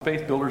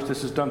Faith Builders.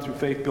 This is done through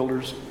Faith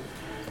Builders,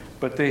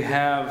 but they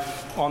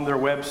have on their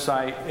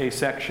website a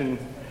section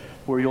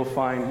where you'll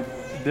find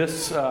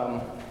this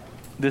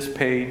this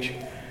page,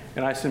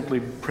 and I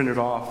simply printed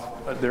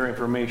off their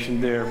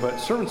information there. But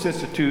Servants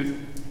Institute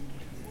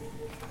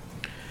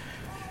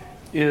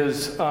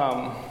is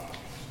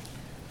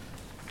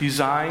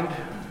designed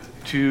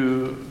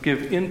to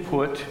give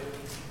input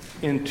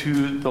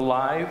into the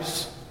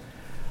lives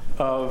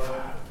of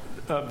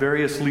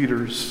various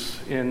leaders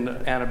in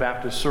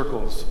Anabaptist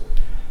circles.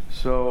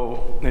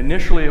 So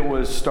initially it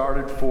was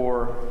started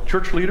for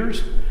church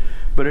leaders,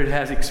 but it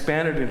has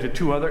expanded into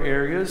two other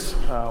areas.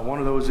 One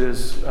of those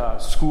is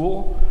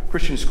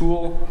Christian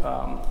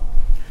school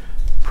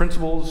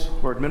principals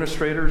or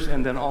administrators,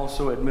 and then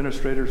also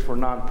administrators for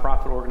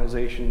nonprofit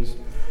organizations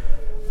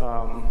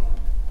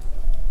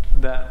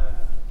that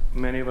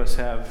many of us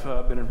have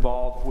been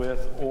involved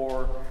with,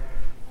 or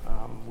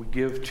we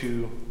give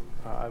to.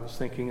 I was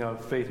thinking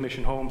of Faith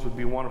Mission Homes would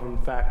be one of them.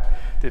 In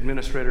fact, the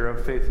administrator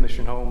of Faith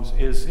Mission Homes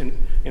is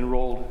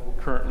enrolled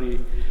currently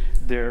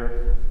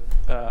there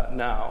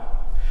now.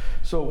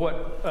 So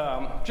what,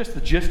 just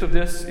the gist of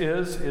this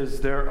is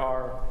there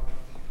are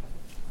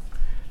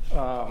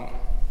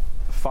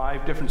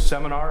 5 different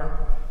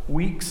seminar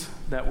weeks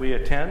that we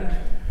attend.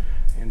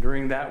 And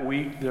during that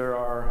week, there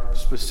are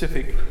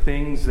specific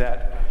things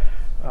that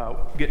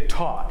get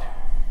taught.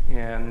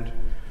 And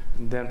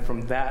then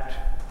from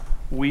that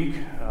week,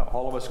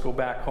 all of us go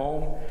back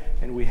home,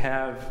 and we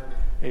have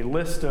a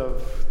list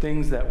of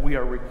things that we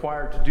are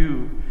required to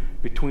do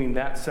between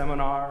that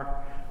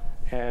seminar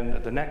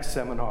and the next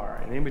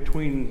seminar. And in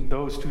between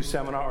those two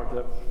seminars,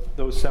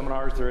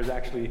 there is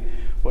actually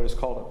what is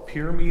called a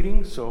peer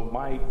meeting. So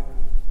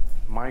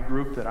my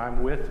group that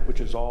I'm with, which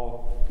is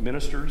all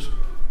ministers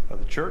of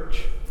the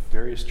church,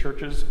 various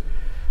churches,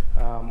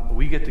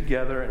 we get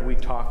together and we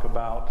talk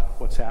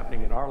about what's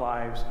happening in our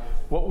lives,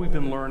 what we've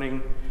been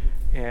learning,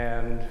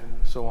 and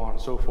so on and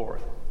so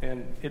forth.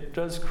 And it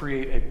does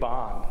create a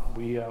bond.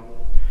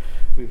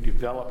 We've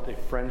developed a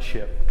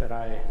friendship that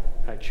I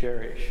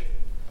cherish.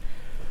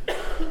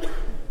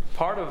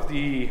 Part of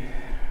the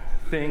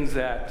things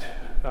that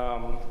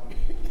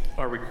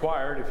are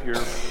required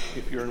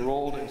if you're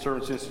enrolled in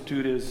Servants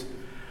Institute is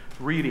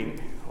reading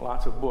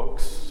lots of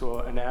books. So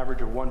an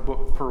average of 1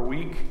 book per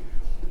week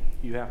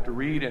you have to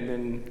read, and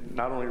then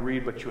not only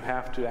read, but you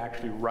have to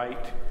actually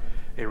write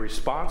a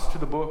response to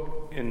the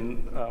book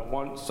in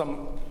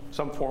some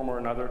form or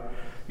another.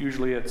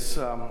 Usually it's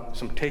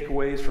some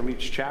takeaways from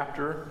each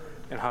chapter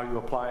and how you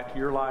apply it to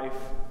your life,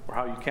 or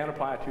how you can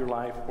apply it to your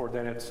life, or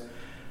then it's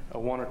a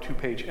 1 or 2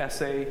 page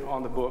essay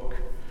on the book.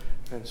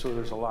 And so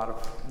there's a lot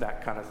of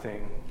that kind of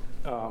thing.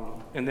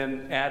 And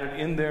then added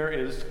in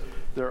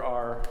there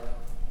are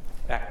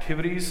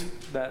activities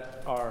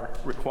that are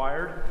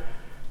required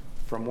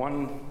from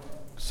one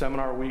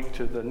seminar week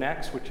to the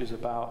next, which is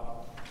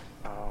about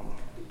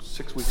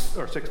 6 weeks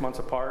or 6 months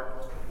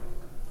apart.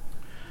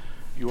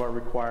 You are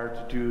required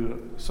to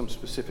do some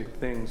specific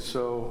things.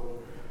 So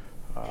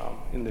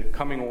in the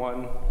coming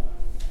one,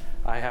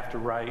 I have to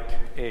write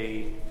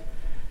an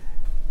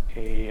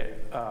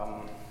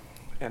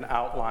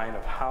outline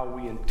of how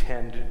we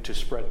intend to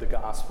spread the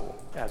gospel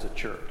as a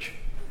church.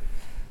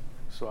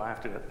 So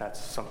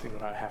that's something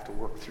that I have to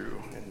work through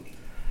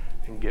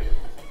and get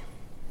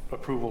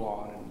approval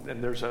on.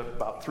 And there's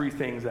about 3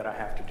 things that I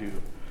have to do.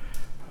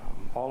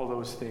 All of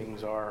those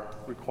things are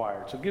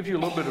required. So it gives you a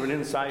little bit of an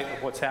insight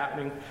of what's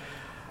happening.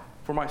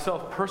 For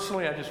myself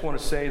personally, I just want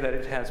to say that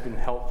it has been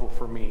helpful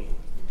for me.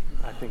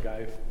 I think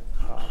I've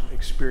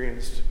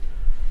experienced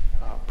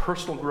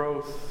personal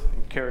growth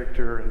and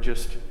character, and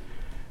just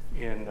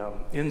in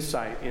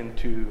insight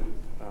into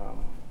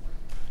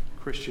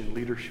Christian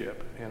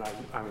leadership. And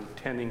I'm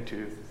intending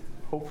to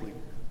hopefully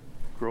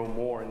grow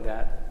more in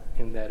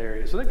that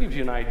area. So that gives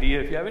you an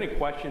idea. If you have any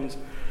questions,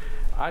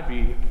 I'd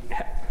be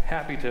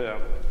happy to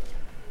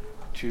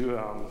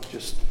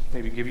just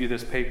maybe give you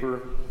this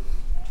paper,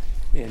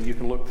 and you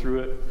can look through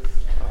it.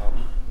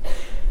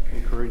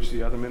 Encourage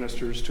the other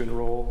ministers to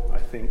enroll. I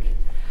think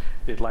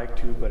they'd like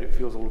to, but it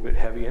feels a little bit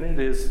heavy, and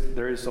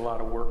there is a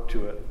lot of work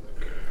to it.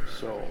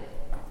 So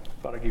I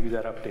thought I'd give you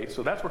that update.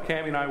 So that's where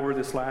Cammie and I were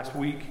this last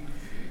week,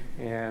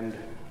 and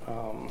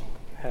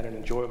had an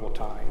enjoyable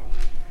time.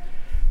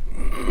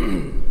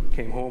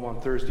 Came home on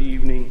Thursday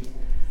evening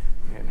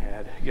and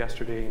had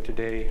yesterday and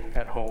today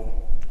at home,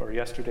 or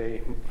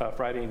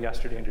Friday and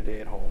yesterday and today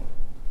at home.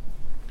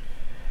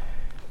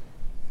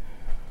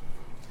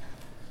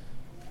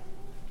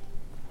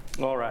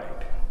 All right,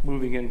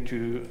 moving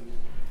into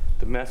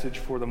the message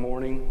for the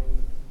morning.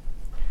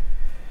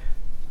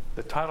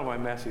 The title of my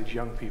message,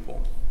 young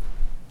people,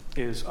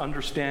 is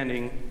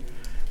Understanding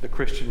the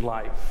Christian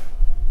Life.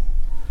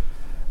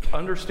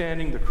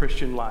 Understanding the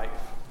Christian life.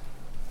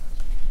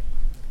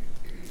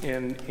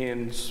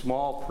 In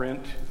small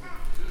print,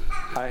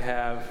 I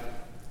have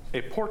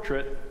a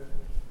portrait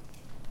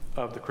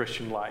of the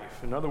Christian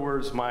life. In other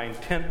words, my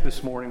intent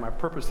this morning, my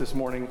purpose this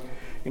morning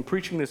in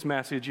preaching this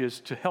message is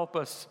to help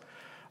us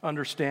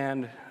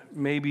understand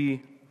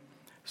maybe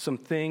some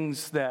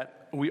things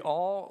that we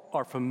all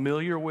are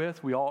familiar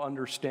with, we all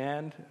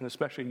understand, and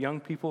especially young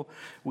people,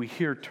 we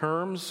hear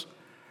terms,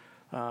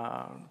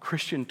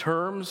 Christian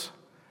terms,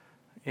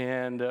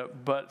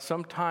 but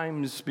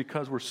sometimes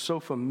because we're so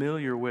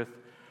familiar with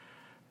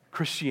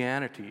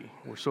Christianity,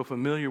 we're so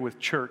familiar with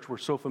church, we're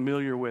so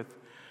familiar with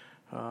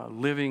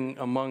living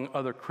among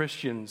other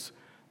Christians.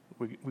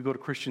 We go to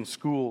Christian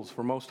schools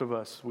for most of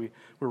us. We're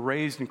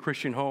raised in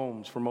Christian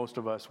homes for most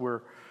of us.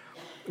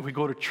 We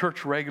go to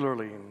church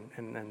regularly,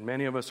 and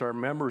many of us are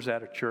members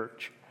at a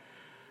church.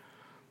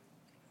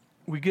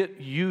 We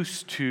get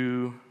used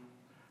to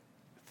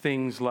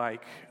things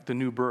like the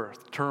new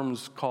birth,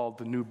 terms called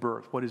the new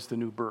birth. What is the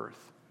new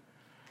birth?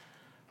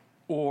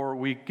 Or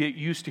we get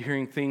used to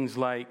hearing things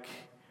like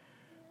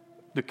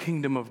the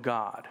kingdom of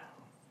God.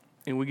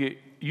 And we get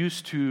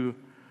used to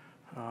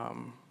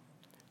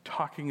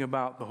talking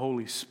about the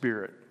Holy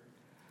Spirit.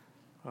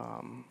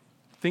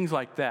 Things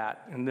like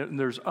that. And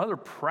there's other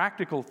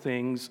practical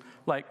things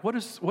like what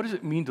does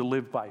it mean to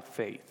live by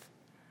faith?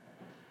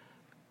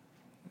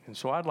 And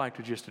so I'd like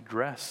to just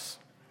address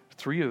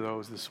 3 of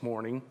those this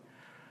morning.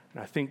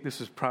 And I think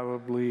this is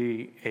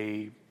probably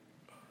a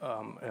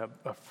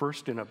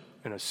first in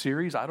a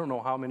series. I don't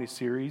know how many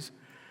series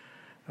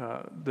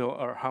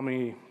or how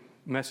many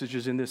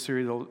messages in this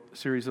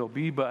series there'll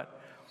be,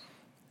 but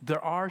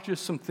there are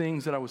just some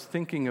things that I was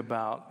thinking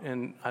about,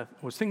 and I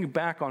was thinking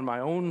back on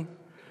my own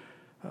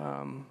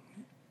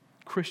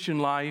Christian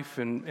life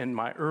and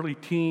my early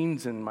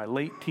teens and my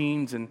late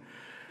teens, and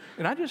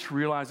I just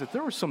realized that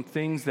there were some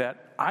things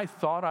that I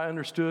thought I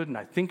understood and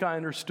I think I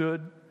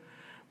understood,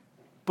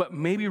 but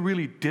maybe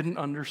really didn't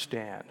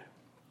understand.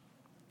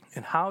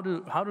 And how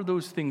do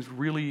those things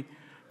really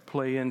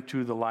play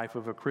into the life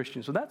of a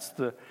Christian? So that's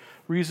the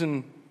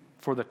reason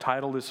for the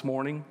title this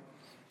morning,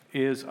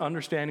 is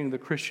Understanding the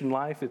Christian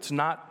Life. It's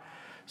not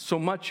so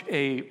much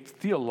a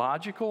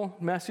theological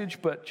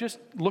message, but just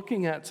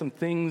looking at some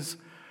things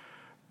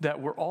that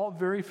we're all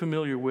very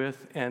familiar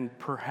with and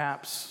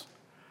perhaps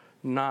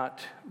not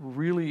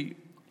really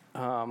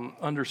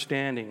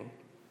understanding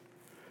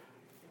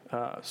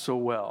so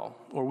well,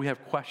 or we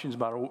have questions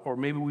about it, or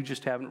maybe we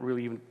just haven't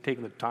really even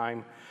taken the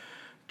time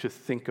to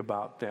think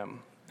about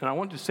them. And I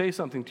want to say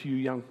something to you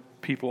young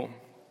people,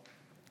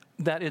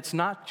 that it's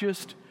not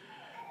just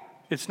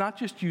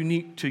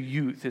unique to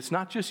youth. It's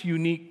not just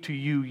unique to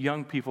you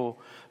young people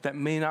that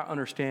may not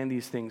understand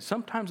these things.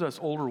 Sometimes us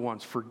older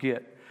ones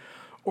forget,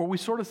 or we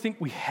sort of think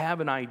we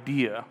have an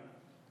idea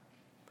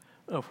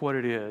of what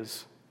it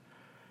is,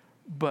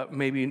 but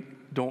maybe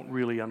don't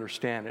really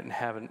understand it and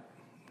haven't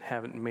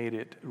made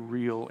it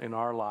real in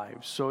our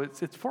lives. So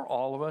it's for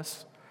all of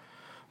us,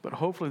 but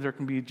hopefully there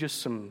can be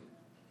just some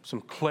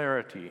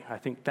clarity. I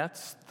think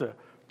that's the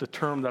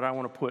term that I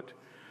want to put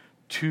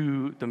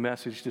to the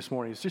message this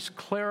morning, is just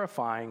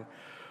clarifying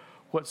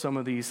what some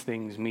of these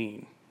things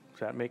mean.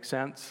 Does that make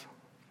sense?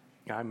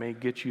 I may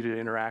get you to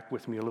interact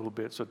with me a little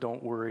bit, so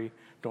don't worry,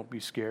 don't be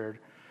scared.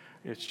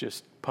 It's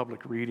just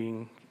public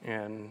reading,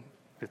 and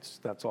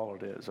that's all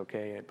it is,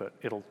 okay? But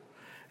it'll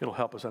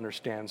help us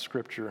understand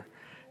Scripture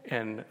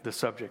and the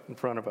subject in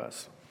front of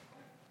us.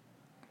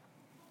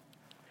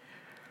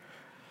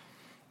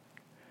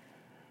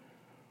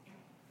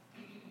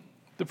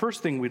 The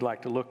first thing we'd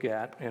like to look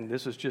at, and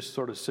this is just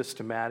sort of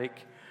systematic,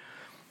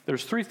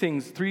 there's 3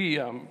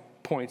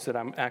 points that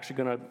I'm actually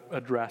going to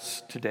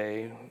address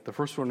today. The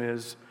first one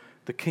is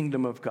the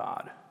kingdom of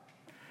God.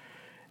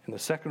 And the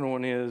second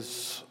one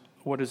is,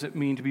 what does it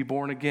mean to be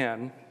born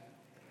again?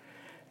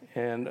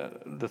 And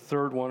the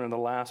third one and the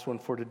last one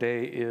for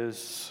today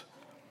is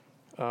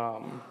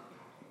the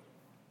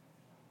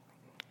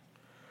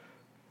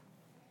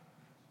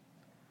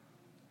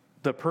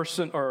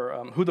person,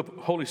 or who the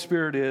Holy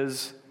Spirit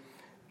is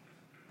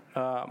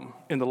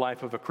in the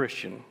life of a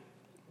Christian.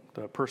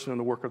 The person and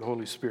the work of the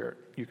Holy Spirit,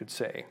 you could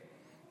say.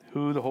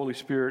 Who the Holy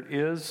Spirit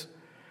is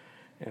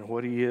and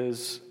what he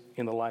is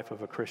in the life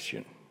of a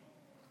Christian.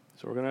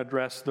 So we're going to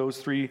address those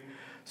 3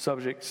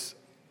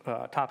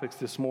 topics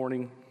this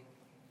morning,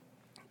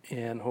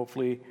 and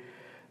hopefully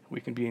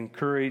we can be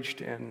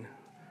encouraged and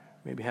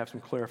maybe have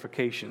some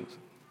clarifications.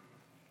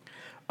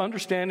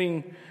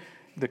 Understanding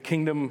the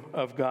kingdom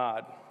of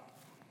God.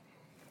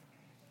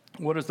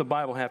 What does the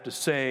Bible have to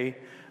say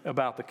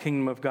about the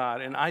kingdom of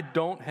God? And I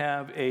don't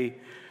have a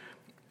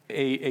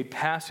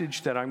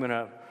passage that I'm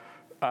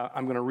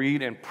going to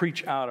read and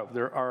preach out of.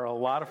 There are a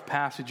lot of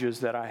passages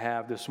that I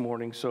have this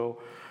morning,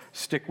 so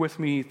stick with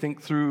me,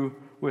 think through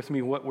with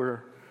me what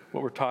we're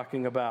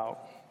talking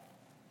about.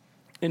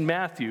 In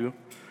Matthew,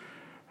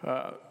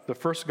 the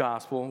first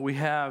gospel, we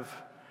have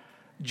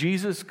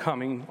Jesus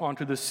coming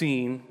onto the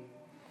scene,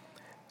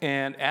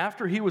 and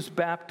after he was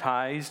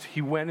baptized,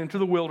 he went into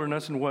the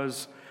wilderness and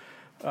was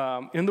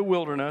in the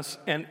wilderness,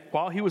 and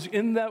while he was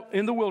in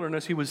the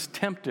wilderness, he was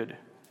tempted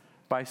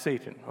by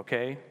Satan,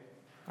 okay?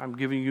 I'm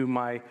giving you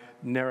my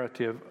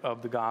narrative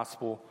of the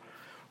gospel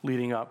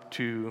leading up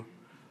to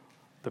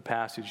the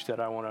passage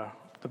the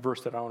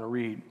verse that I want to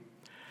read.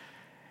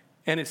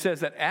 And it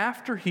says that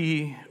after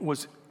he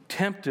was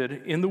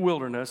tempted in the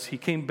wilderness, he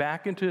came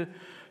back into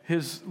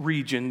his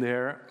region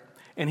there,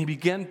 and he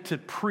began to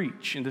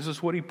preach. And this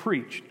is what he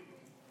preached.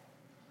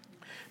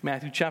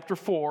 Matthew chapter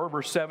 4,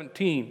 verse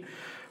 17.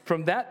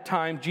 From that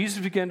time,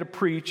 Jesus began to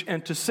preach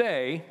and to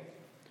say,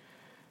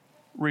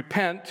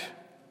 repent,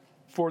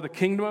 for the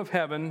kingdom of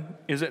heaven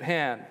is at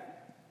hand.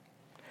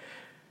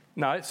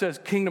 Now, it says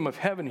kingdom of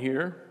heaven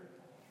here,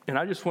 and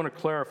I just want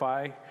to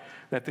clarify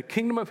that the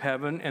kingdom of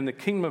heaven and the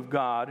kingdom of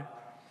God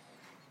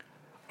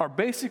are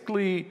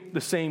basically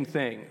the same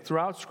thing.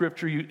 Throughout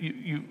Scripture,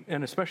 you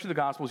and especially the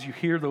Gospels, you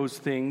hear those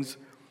things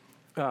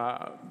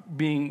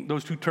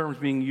those two terms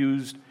being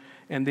used,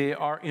 and they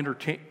are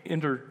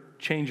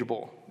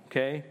interchangeable,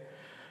 okay?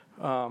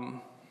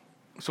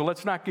 So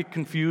let's not get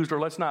confused, or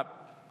let's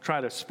not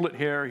try to split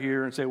hair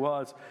here and say, well,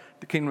 it's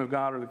the kingdom of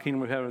God or the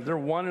kingdom of heaven. They're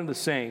one and the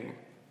same.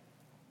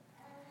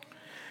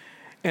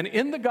 And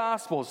in the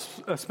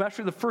Gospels,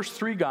 especially the first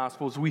three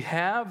Gospels, we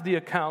have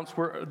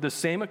the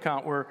same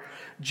account where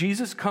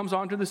Jesus comes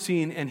onto the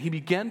scene and he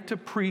began to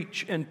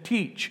preach and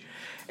teach.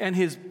 And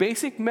his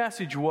basic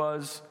message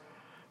was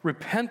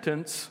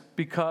repentance,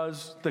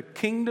 because the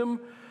kingdom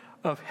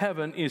of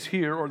heaven is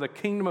here, or the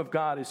kingdom of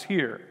God is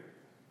here.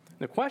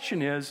 The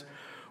question is,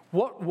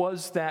 what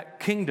was that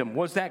kingdom?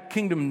 Was that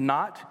kingdom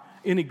not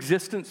in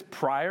existence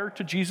prior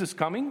to Jesus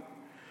coming?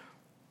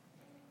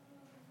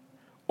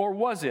 Or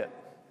was it?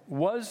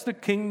 Was the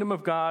kingdom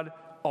of God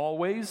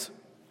always?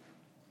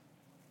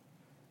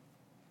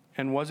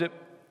 And was it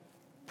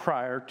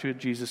prior to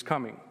Jesus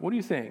coming? What do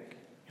you think,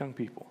 young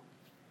people?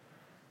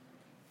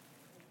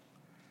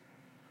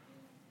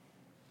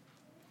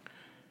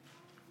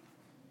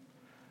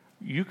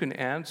 You can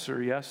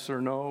answer yes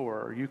or no,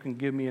 or you can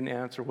give me an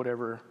answer,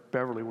 whatever.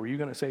 Beverly, were you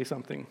going to say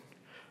something?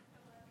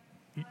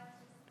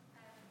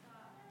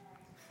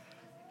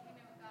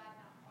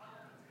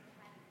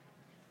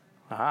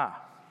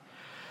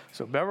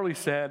 So Beverly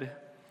said,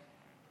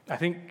 I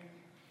think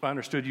I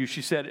understood you.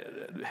 She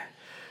said,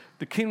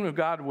 the kingdom of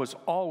God was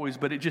always,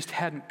 but it just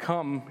hadn't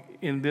come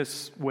in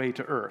this way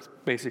to earth,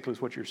 basically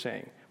is what you're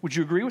saying. Would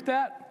you agree with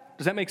that?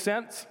 Does that make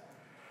sense?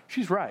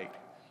 She's right.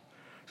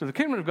 So the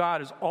kingdom of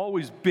God has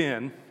always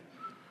been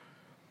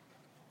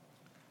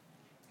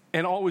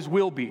and always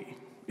will be.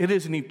 It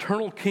is an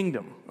eternal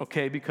kingdom,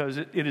 okay, because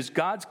it is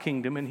God's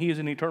kingdom and he is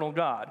an eternal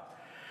God.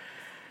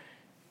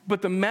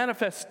 But the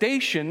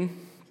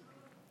manifestation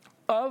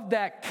of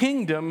that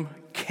kingdom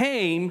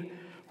came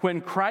when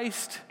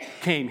Christ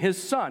came,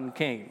 his son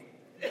came.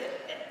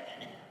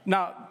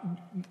 Now,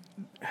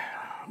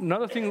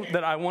 another thing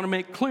that I want to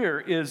make clear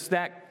is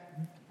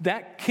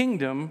that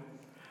kingdom,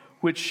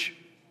 which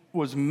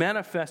was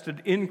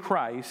manifested in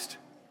Christ,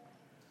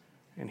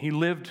 and he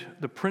lived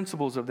the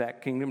principles of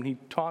that kingdom, he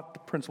taught the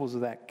principles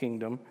of that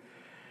kingdom,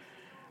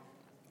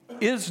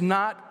 is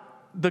not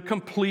the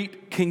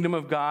complete kingdom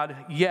of God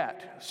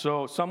yet.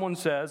 So someone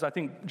says, I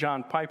think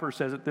John Piper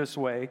says it this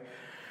way,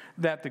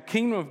 that the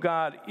kingdom of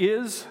God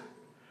is,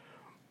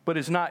 but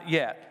is not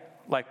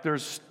yet. Like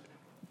there's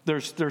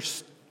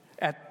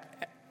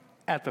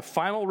at the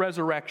final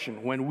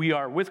resurrection, when we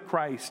are with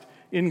Christ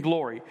in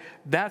glory,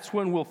 that's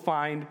when we'll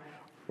find,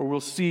 or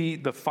we'll see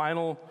the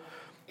final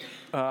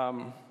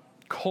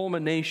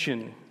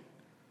culmination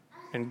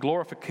and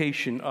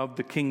glorification of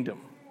the kingdom.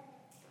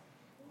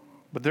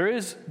 But there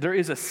is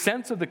a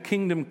sense of the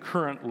kingdom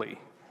currently.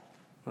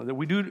 That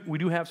we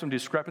do have some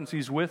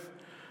discrepancies with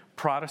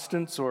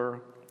Protestants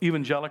or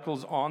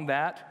evangelicals on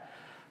that.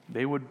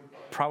 They would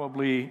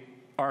probably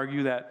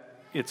argue that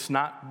it's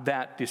not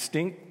that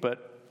distinct,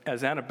 but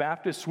as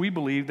Anabaptists, we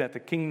believe that the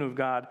kingdom of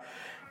God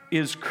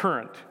is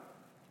current.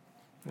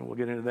 And we'll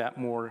get into that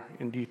more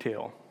in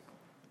detail.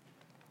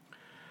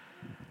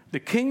 The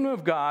kingdom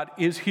of God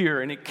is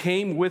here, and it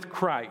came with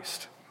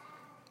Christ.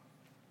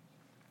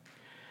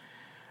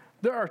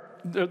 There's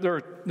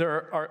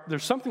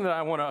something that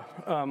I want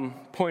to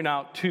point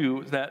out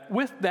too, that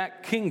with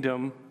that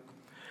kingdom,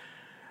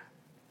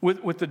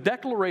 with the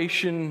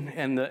declaration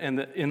and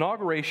the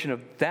inauguration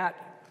of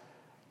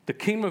the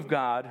kingdom of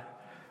God,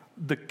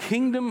 the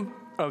kingdom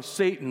of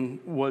Satan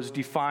was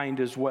defined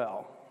as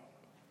well.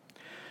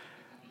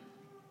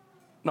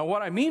 Now,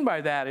 what I mean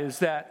by that is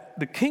that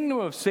the kingdom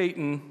of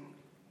Satan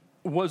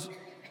was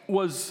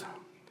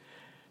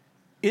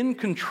in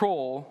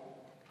control,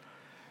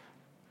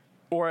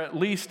 or at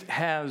least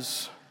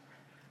has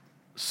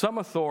some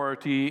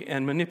authority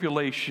and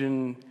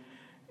manipulation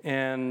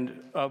and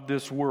of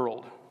this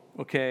world,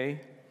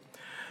 okay?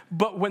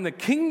 But when the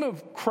kingdom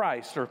of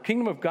Christ, or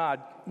kingdom of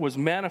God, was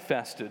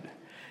manifested,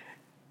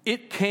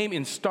 it came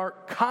in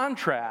stark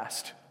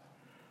contrast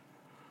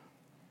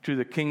to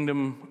the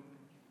kingdom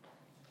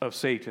of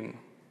Satan,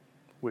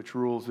 which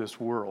rules this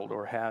world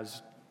or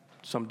has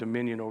some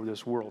dominion over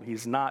this world.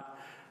 He's not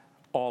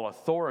all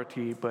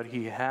authority, but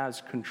he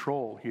has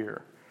control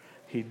here.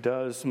 He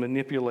does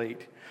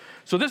manipulate.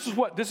 So this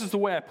is the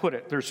way I put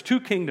it. There's two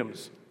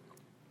kingdoms.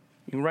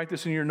 You can write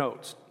this in your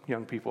notes,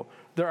 young people.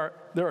 There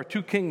are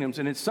two kingdoms,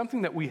 and it's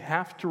something that we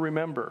have to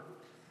remember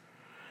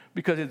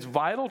because it's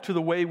vital to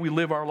the way we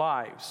live our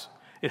lives.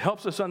 It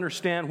helps us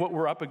understand what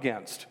we're up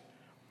against.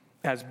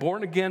 As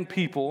born-again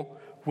people,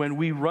 when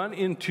we run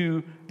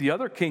into the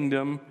other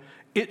kingdom,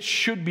 it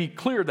should be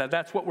clear that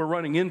that's what we're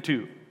running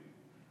into.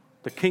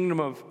 The kingdom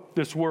of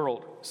this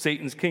world,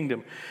 Satan's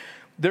kingdom.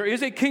 There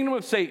is a kingdom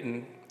of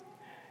Satan.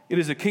 It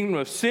is a kingdom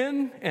of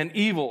sin and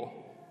evil.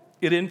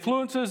 It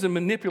influences and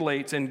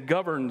manipulates and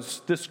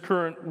governs this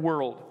current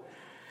world.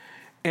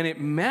 And it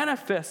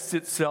manifests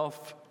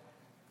itself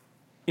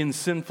in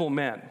sinful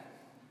men. Do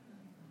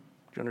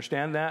you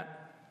understand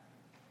that?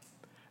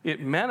 It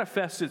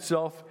manifests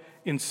itself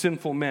in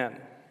sinful men.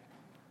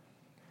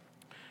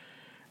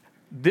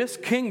 This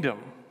kingdom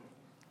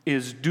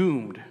is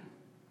doomed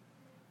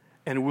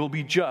and will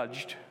be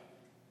judged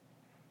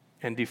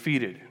and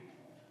defeated.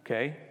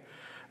 Okay?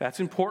 That's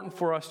important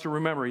for us to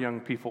remember, young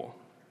people.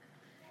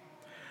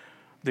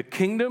 The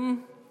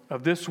kingdom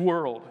of this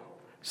world,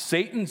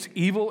 Satan's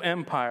evil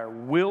empire,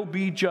 will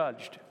be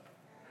judged,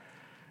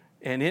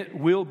 and it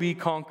will be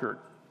conquered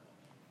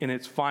in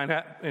its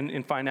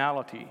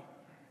finality.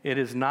 It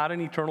is not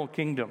an eternal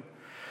kingdom.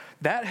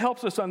 That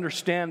helps us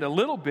understand a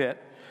little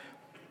bit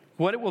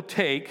what it will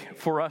take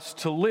for us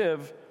to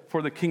live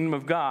for the kingdom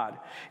of God.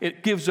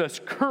 It gives us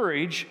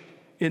courage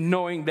in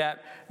knowing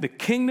that the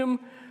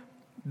kingdom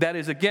that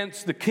is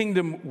against the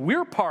kingdom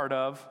we're part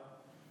of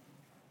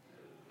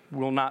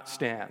will not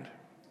stand.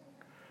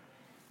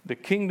 The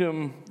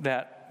kingdom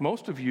that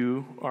most of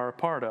you are a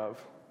part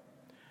of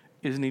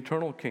is an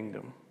eternal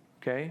kingdom,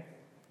 okay?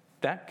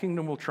 That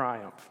kingdom will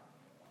triumph.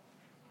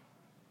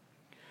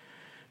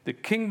 The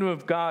kingdom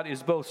of God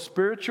is both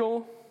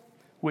spiritual,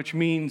 which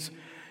means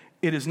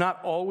it is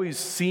not always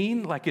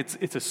seen like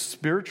it's a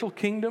spiritual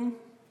kingdom,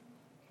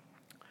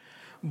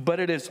 but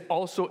it is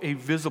also a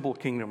visible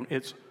kingdom.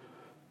 It's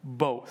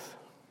both.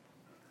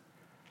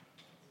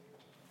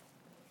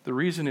 The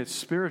reason it's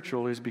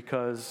spiritual is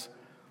because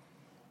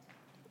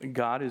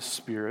God is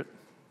spirit.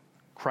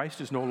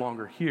 Christ is no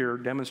longer here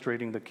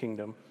demonstrating the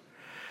kingdom.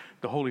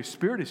 The Holy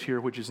Spirit is here,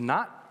 which is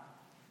not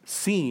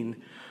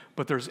seen,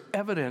 but there's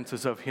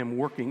evidences of him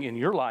working in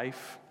your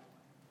life,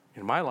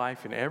 in my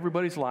life, in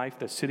everybody's life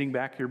that's sitting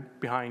back here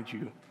behind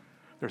you.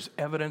 There's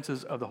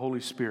evidences of the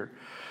Holy Spirit.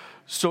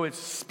 So it's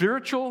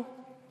spiritual,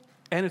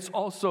 and it's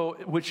also,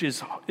 which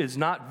is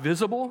not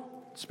visible.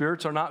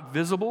 Spirits are not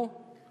visible,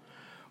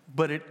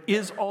 but it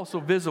is also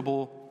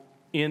visible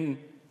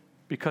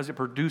because it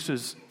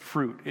produces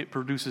fruit. It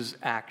produces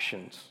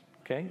actions.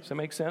 Okay? Does that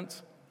make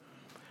sense?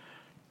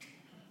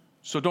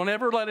 So don't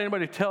ever let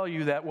anybody tell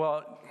you that,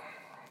 well,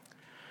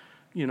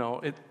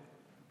 it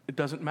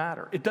doesn't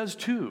matter. It does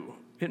too.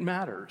 It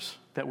matters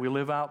that we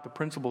live out the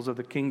principles of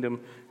the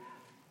kingdom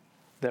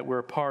that we're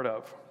a part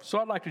of. So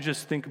I'd like to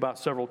just think about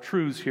several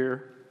truths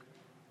here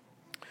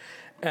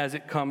as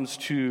it comes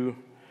to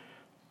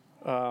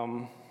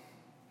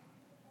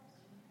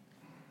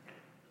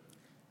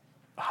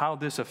how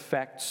this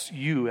affects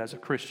you as a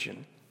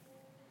Christian.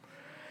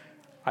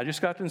 I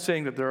just got done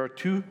saying that there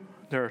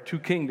are two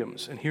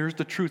kingdoms, and here's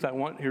the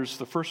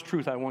first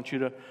truth I want you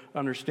to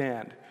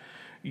understand.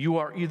 You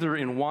are either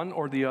in one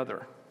or the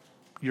other.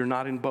 You're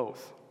not in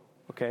both,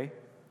 okay?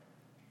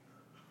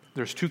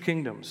 There's two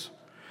kingdoms.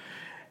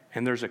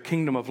 And there's a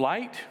kingdom of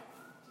light,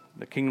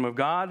 the kingdom of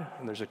God,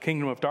 and there's a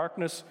kingdom of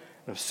darkness,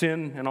 of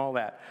sin, and all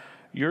that.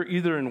 You're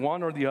either in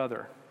one or the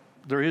other.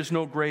 There is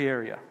no gray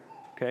area,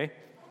 okay?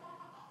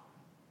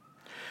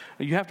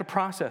 You have to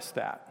process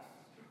that.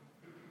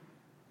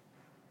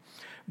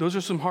 Those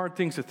are some hard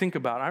things to think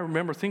about. I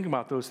remember thinking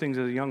about those things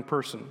as a young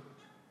person.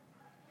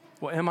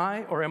 Well, am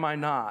I or am I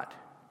not?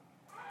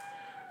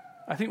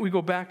 I think we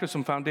go back to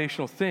some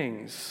foundational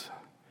things.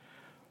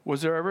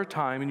 Was there ever a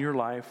time in your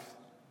life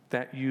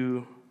that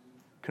you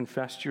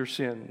confessed your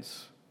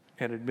sins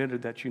and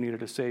admitted that you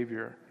needed a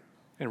Savior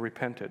and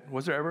repented?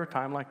 Was there ever a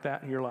time like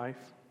that in your life?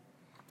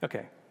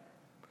 Okay.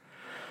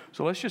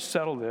 So let's just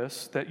settle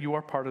this, that you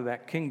are part of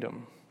that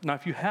kingdom. Now,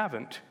 if you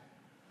haven't,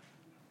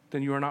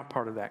 then you are not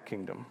part of that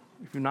kingdom.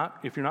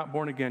 If you're not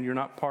born again, you're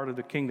not part of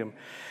the kingdom.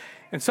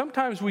 And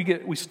sometimes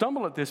we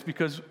stumble at this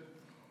because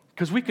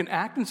we can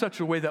act in such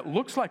a way that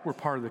looks like we're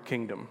part of the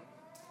kingdom.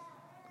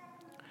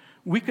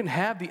 We can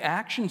have the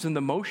actions and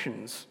the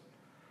motions,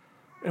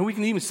 and we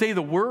can even say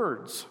the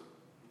words.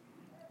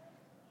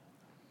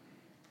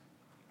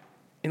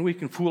 And we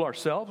can fool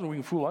ourselves and we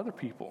can fool other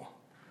people.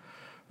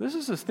 This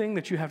is this thing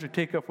that you have to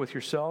take up with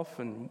yourself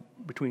and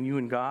between you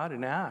and God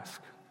and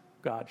ask,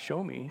 God,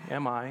 show me,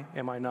 am I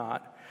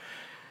not?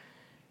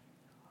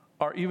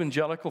 Our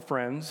evangelical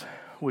friends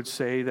would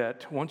say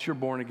that once you're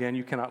born again,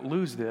 you cannot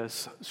lose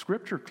this.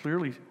 Scripture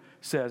clearly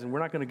says, and we're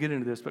not going to get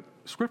into this, but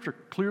Scripture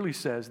clearly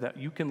says that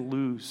you can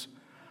lose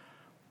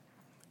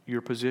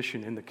your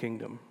position in the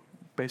kingdom,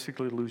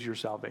 basically lose your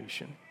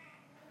salvation.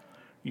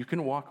 You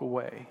can walk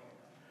away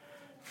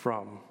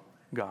from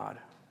God.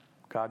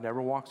 God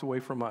never walks away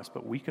from us,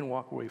 but we can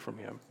walk away from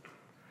him.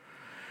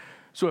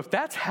 So if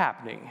that's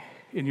happening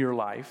in your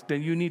life,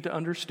 then you need to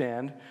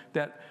understand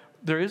that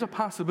there is a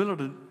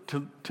possibility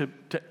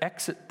to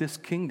exit this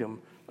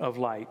kingdom of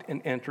light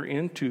and enter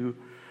into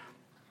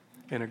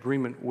an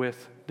agreement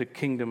with the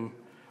kingdom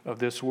of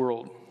this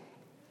world.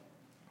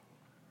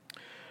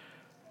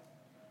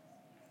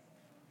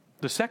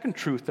 The second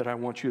truth that I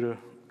want you to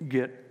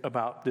get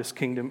about this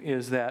kingdom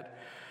is that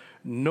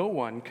no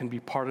one can be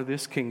part of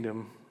this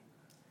kingdom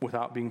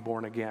without being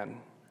born again.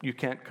 You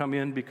can't come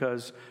in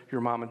because your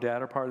mom and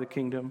dad are part of the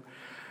kingdom.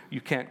 You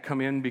can't come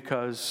in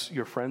because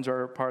your friends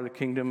are part of the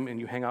kingdom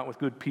and you hang out with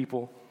good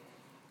people.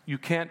 You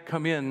can't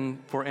come in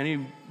for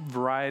any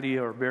variety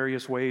or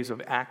various ways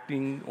of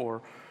acting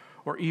or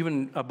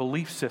even a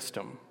belief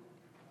system.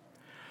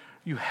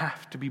 You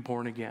have to be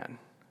born again.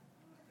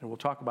 And we'll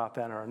talk about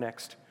that in our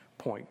next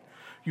point.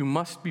 You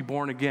must be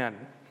born again.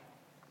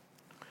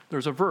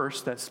 There's a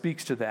verse that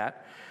speaks to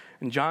that.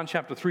 In John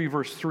chapter 3,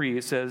 verse 3,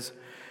 it says,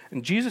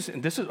 and Jesus,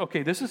 and this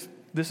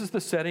is the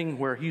setting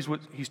where he's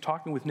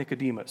talking with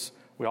Nicodemus.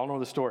 We all know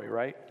the story,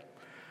 right?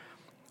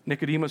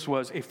 Nicodemus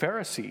was a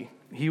Pharisee.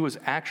 He was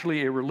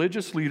actually a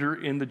religious leader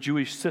in the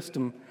Jewish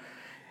system,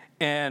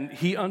 and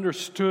he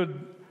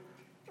understood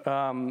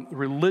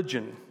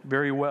religion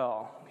very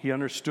well. He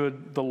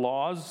understood the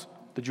laws,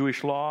 the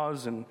Jewish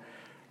laws, and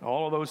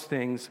all of those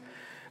things.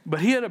 But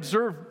he had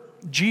observed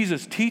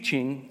Jesus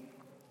teaching,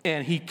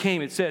 and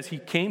it says he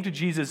came to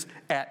Jesus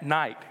at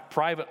night,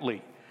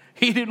 privately.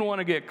 He didn't want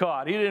to get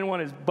caught. He didn't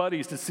want his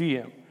buddies to see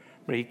him.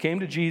 But he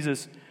came to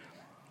Jesus,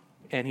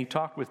 and he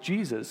talked with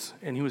Jesus,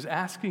 and he was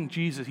asking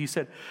Jesus, he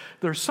said,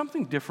 there's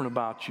something different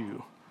about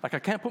you. Like, I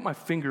can't put my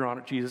finger on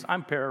it, Jesus.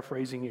 I'm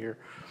paraphrasing here.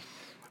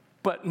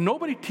 But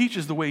nobody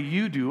teaches the way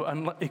you do,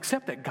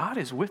 except that God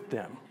is with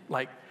them.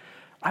 Like,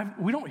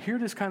 we don't hear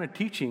this kind of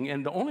teaching,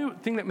 and the only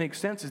thing that makes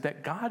sense is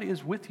that God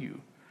is with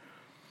you.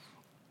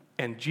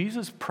 And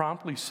Jesus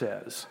promptly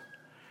says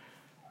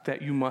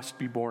that you must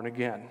be born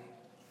again.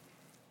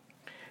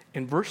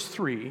 In verse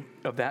 3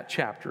 of that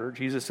chapter,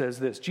 Jesus says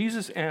this,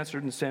 Jesus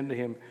answered and said to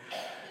him,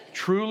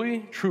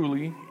 truly,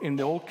 truly, in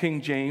the old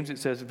King James it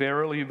says,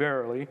 verily,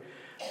 verily,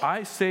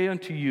 I say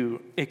unto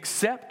you,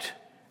 except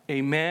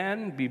a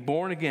man be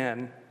born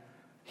again,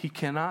 he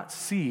cannot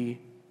see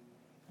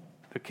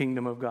the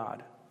kingdom of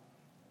God.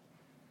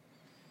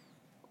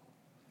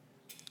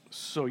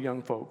 So,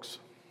 young folks,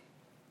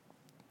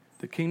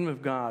 the kingdom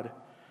of God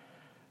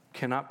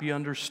cannot be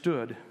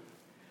understood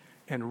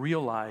and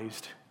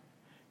realized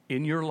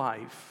in your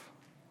life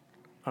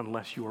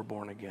unless you are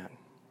born again.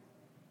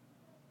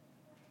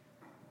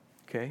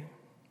 Okay?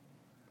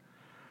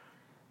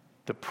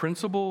 The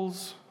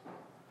principles,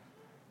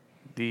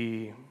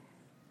 the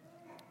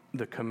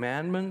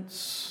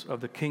commandments of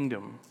the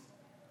kingdom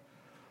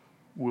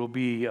will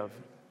be of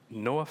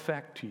no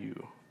effect to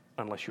you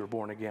unless you're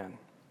born again.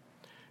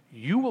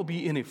 You will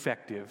be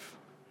ineffective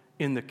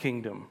in the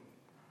kingdom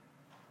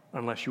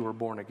unless you are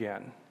born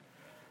again.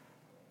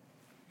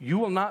 You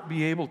will not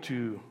be able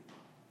to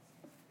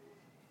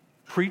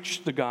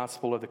preach the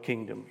gospel of the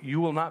kingdom. You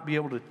will not be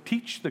able to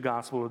teach the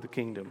gospel of the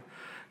kingdom.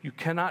 You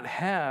cannot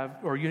have,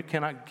 or you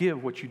cannot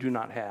give what you do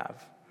not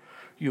have.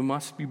 You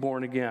must be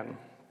born again.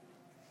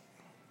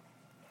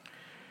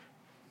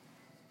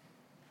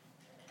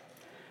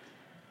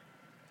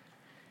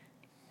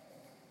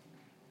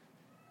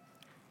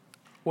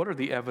 What are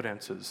the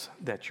evidences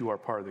that you are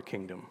part of the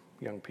kingdom,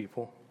 young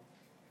people?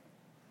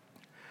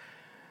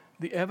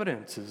 The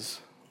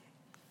evidences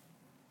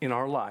in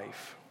our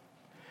life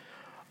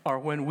are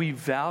when we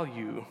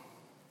value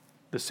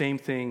the same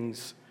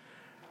things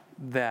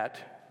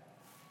that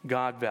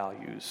God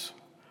values.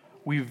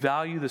 We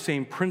value the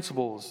same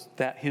principles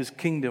that his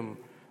kingdom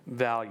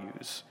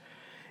values.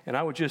 And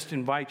I would just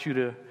invite you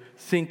to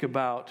think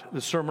about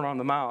the Sermon on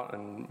the Mount,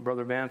 and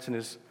Brother Vanson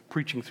is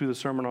preaching through the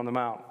Sermon on the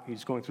Mount.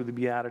 He's going through the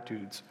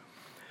Beatitudes.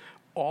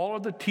 All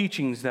of the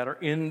teachings that are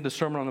in the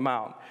Sermon on the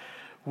Mount,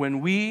 when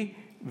we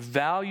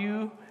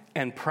value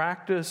and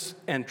practice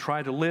and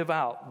try to live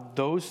out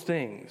those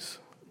things,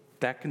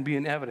 that can be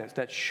an evidence,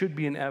 that should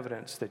be an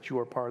evidence that you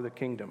are part of the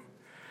kingdom.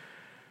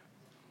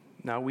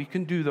 Now, we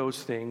can do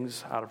those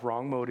things out of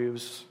wrong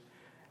motives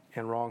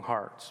and wrong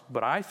hearts.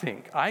 But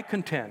I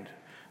contend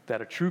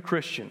that a true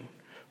Christian,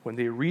 when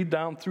they read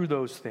down through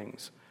those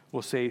things,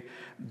 will say,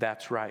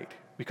 that's right.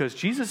 Because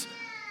Jesus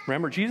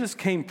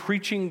came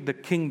preaching the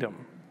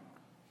kingdom.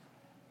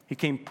 He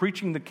came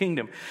preaching the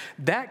kingdom.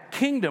 That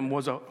kingdom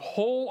was a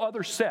whole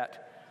other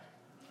set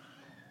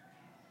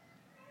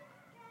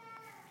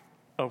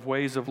of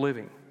ways of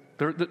living.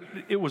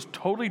 It was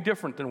totally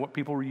different than what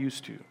people were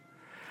used to.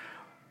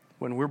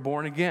 When we're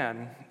born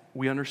again,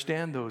 we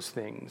understand those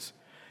things,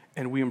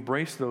 and we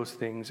embrace those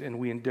things, and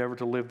we endeavor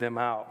to live them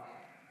out.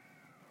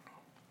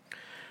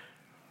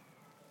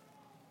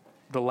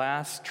 The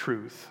last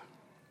truth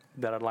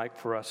that I'd like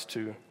for us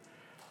to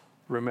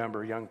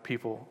remember, young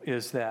people,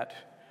 is that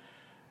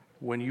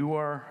when you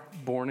are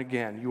born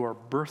again, you are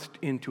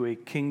birthed into a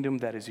kingdom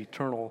that is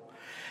eternal,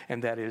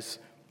 and that is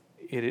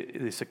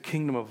a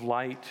kingdom of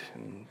light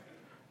and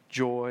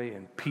joy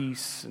and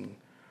peace and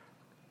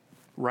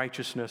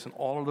righteousness and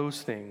all of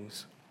those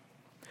things.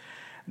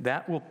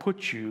 That will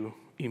put you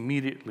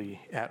immediately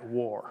at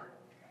war.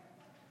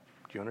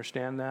 Do you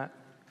understand that?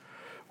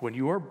 When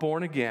you are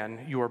born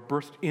again, you are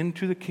birthed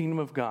into the kingdom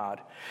of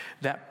God.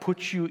 That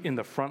puts you in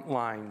the front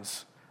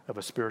lines of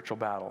a spiritual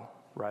battle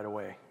right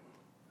away.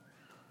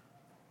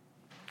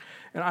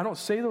 And I don't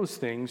say those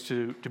things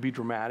to be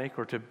dramatic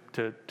or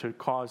to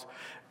cause,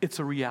 it's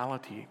a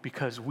reality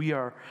because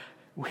we're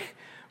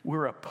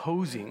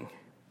opposing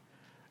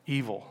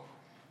evil.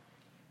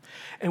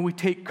 And we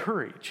take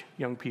courage,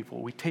 young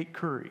people, we take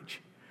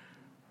courage.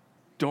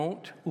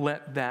 Don't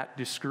let that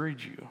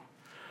discourage you.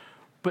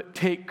 But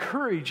take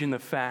courage in the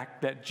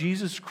fact that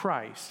Jesus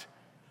Christ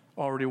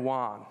already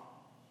won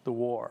the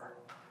war.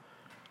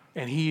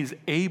 And he is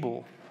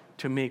able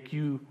to make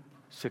you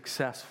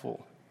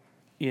successful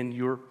in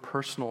your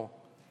personal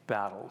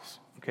battles,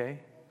 okay?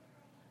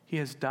 He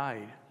has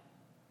died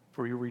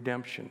for your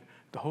redemption.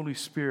 The Holy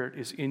Spirit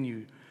is in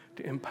you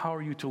to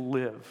empower you to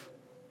live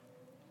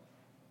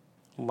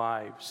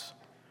lives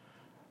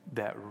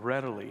that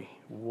readily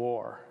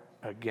war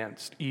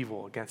against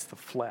evil, against the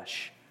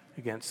flesh,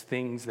 against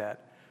things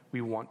that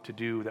we want to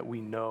do that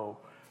we know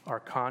are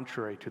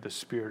contrary to the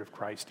Spirit of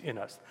Christ in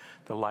us,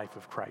 the life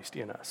of Christ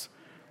in us.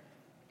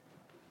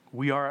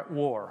 We are at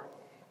war.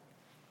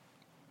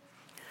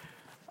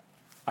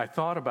 I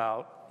thought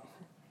about,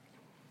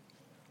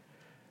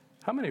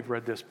 how many have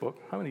read this book?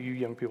 How many of you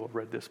young people have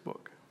read this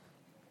book?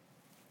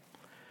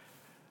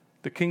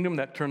 The Kingdom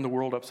That Turned the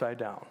World Upside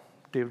Down,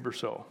 David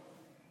Bercot.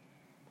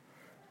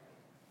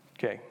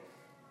 Okay.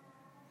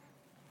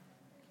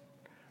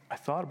 I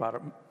thought about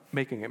it,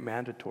 making it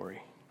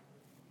mandatory.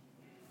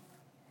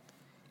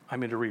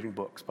 I'm into reading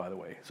books, by the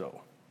way,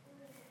 so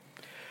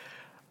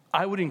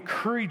I would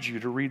encourage you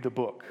to read the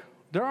book.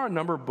 There are a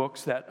number of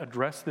books that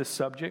address this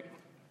subject.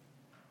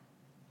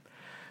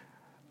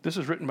 This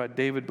is written by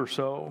David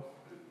Bercot,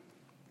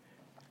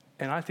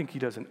 and I think he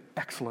does an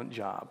excellent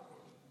job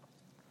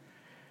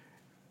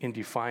in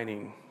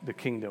defining the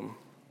kingdom.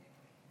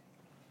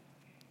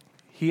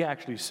 He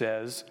actually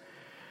says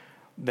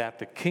that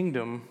the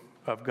kingdom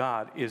of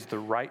God is the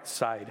right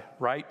side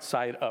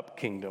up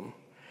kingdom,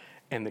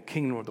 and the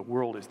kingdom of the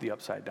world is the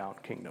upside down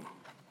kingdom.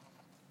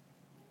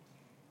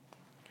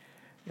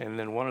 And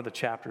then one of the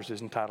chapters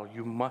is entitled,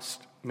 You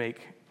Must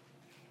Make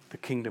the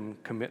Kingdom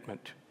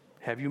Commitment.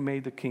 Have you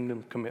made the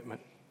kingdom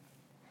commitment?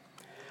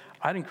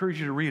 I'd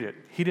encourage you to read it.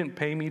 He didn't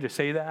pay me to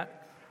say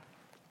that.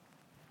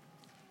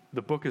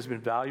 The book has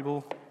been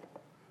valuable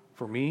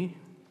for me,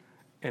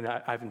 and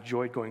I've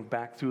enjoyed going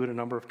back through it a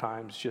number of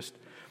times, just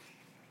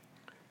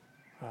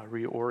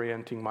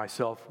reorienting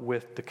myself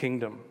with the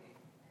kingdom.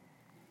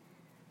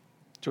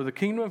 So the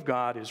kingdom of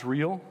God is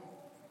real.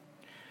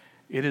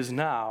 It is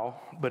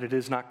now, but it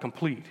is not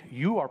complete.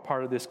 You are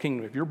part of this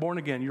kingdom. If you're born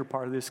again, you're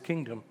part of this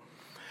kingdom,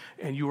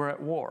 and you are at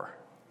war.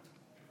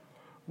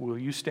 Will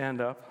you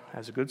stand up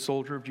as a good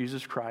soldier of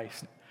Jesus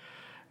Christ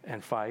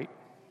and fight?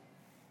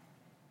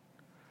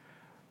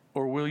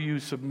 Or will you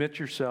submit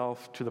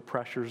yourself to the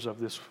pressures of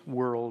this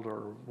world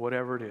or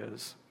whatever it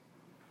is?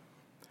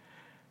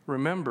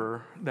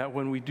 Remember that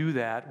when we do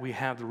that, we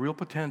have the real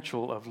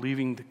potential of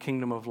leaving the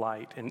kingdom of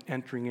light and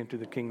entering into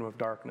the kingdom of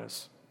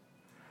darkness.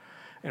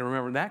 And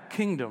remember, that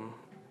kingdom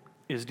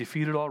is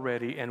defeated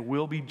already and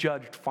will be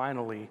judged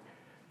finally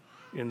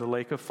in the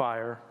lake of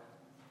fire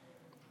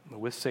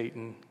with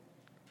Satan.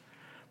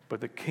 But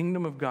the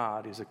kingdom of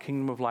God is a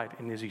kingdom of light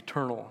and is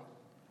eternal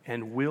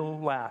and will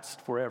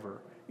last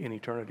forever in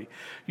eternity.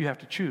 You have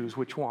to choose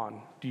which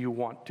one do you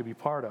want to be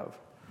part of.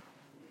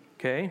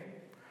 Okay?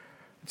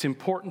 It's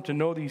important to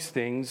know these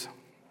things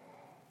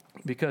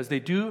because they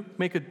do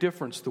make a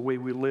difference the way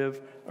we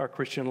live our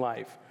Christian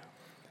life.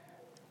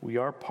 We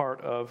are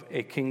part of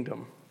a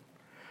kingdom.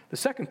 The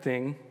second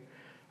thing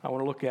I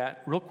want to look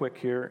at real quick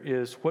here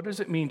is, what does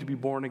it mean to be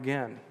born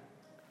again?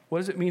 What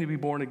does it mean to be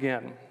born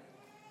again?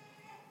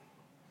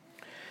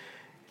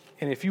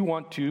 And if you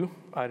want to,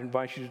 I'd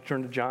invite you to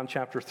turn to John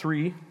chapter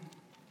 3.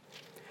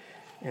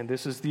 And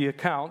this is the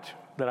account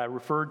that I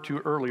referred to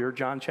earlier,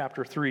 John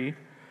chapter 3,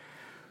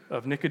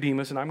 of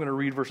Nicodemus. And I'm going to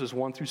read verses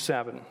 1 through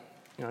 7.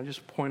 And I'll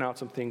just point out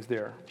some things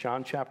there.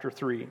 John chapter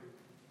 3.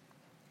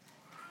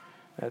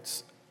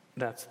 That's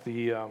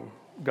the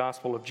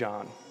Gospel of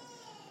John.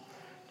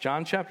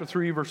 John chapter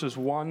 3, verses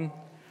 1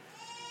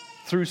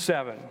 through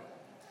 7.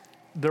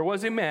 There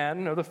was a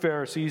man of the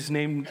Pharisees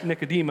named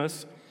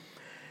Nicodemus,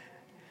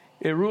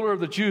 a ruler of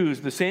the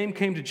Jews. The same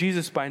came to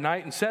Jesus by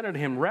night and said unto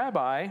him,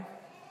 Rabbi,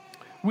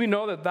 we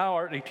know that thou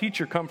art a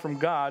teacher come from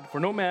God, for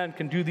no man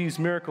can do these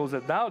miracles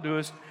that thou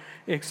doest,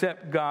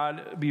 except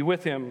God be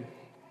with him.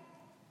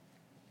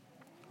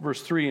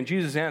 Verse 3, and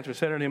Jesus answered,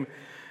 said unto him,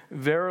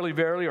 Verily,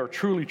 verily, or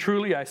truly,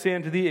 truly, I say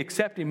unto thee,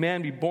 except a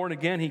man be born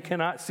again, he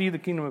cannot see the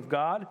kingdom of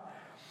God.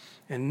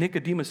 And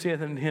Nicodemus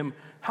saith unto him,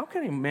 How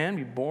can a man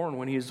be born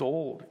when he is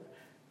old?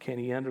 Can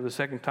he enter the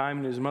second time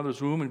in his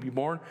mother's womb and be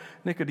born?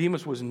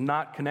 Nicodemus was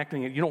not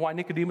connecting it. You know why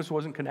Nicodemus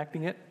wasn't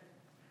connecting it?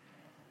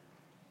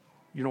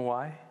 You know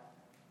why?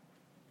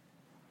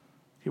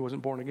 He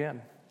wasn't born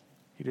again.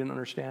 He didn't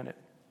understand it.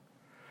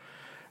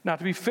 Now,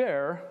 to be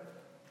fair,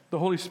 the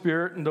Holy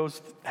Spirit and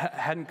those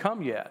hadn't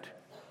come yet.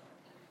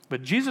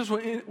 But Jesus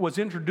was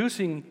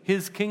introducing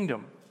his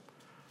kingdom.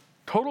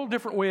 Total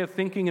different way of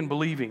thinking and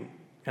believing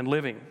and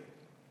living.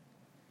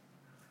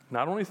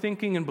 Not only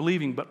thinking and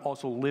believing, but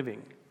also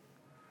living.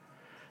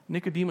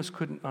 Nicodemus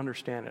couldn't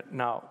understand it.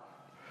 Now,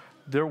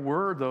 there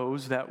were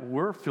those that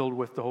were filled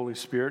with the Holy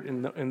Spirit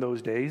in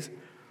those days,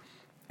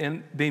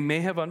 and they may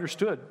have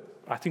understood.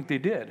 I think they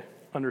did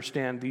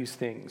understand these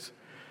things.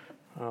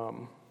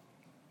 John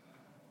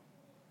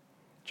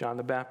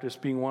the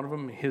Baptist being one of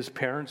them, his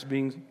parents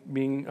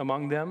being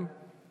among them.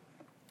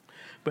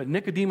 But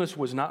Nicodemus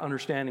was not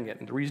understanding it.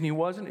 And the reason he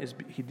wasn't is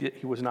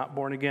he was not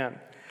born again.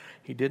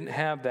 He didn't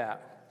have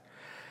that.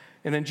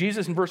 And then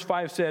Jesus in verse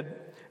 5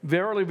 said,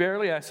 "Verily,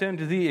 verily, I say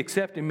unto thee,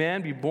 except a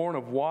man be born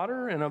of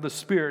water and of the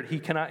Spirit, he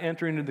cannot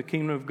enter into the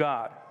kingdom of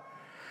God.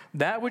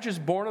 That which is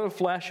born of the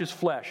flesh is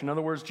flesh." In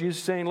other words, Jesus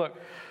is saying, look,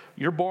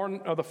 you're born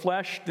of the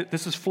flesh.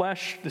 This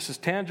is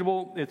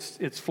tangible,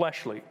 it's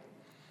fleshly.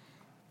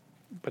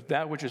 But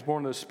that which is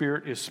born of the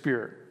Spirit is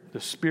spirit.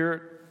 The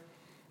Spirit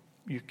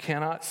you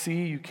cannot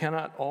see, you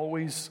cannot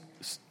always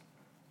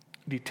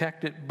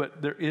detect it,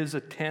 but there is a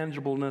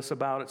tangibleness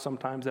about it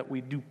sometimes that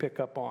we do pick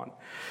up on.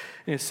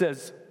 And it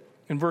says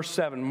in verse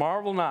 7,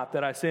 "Marvel not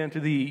that I say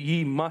unto thee,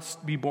 ye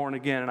must be born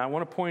again." And I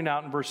want to point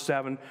out in verse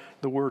 7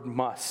 the word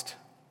must.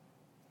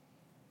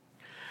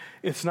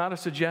 It's not a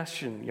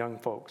suggestion, young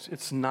folks.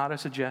 It's not a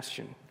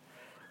suggestion.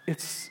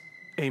 It's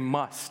a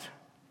must.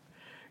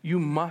 You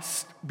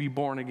must be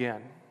born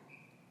again.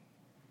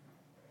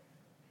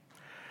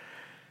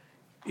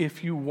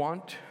 If you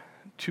want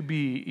to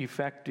be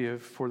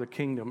effective for the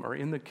kingdom or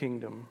in the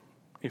kingdom,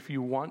 if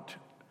you want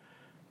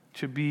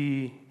to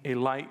be a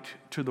light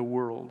to the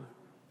world,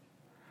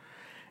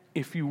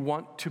 if you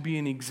want to be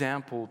an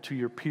example to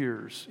your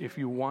peers, if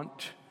you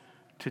want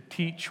to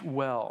teach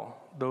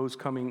well those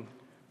coming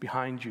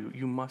behind you,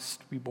 you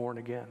must be born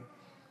again.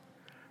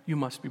 You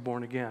must be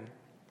born again.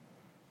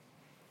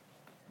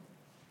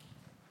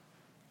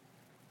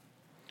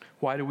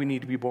 Why do we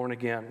need to be born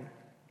again?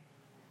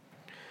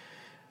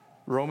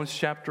 Romans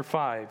chapter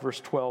 5, verse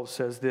 12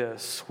 says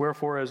this,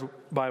 "Wherefore as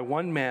by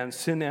one man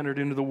sin entered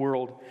into the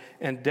world,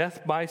 and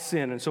death by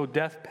sin, and so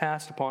death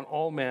passed upon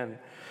all men,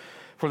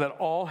 for that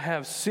all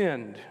have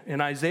sinned."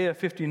 In Isaiah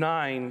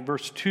 59,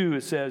 verse 2,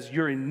 it says,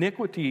 "Your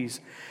iniquities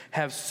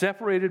have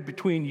separated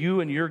between you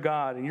and your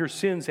God, and your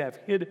sins have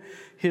hid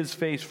his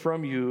face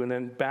from you." And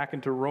then back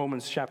into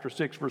Romans chapter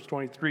 6, verse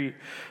 23,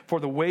 "For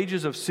the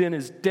wages of sin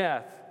is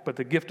death, but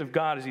the gift of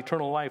God is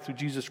eternal life through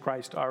Jesus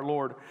Christ our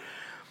Lord."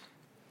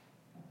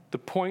 The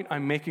point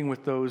I'm making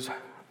with those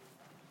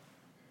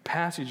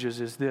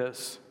passages is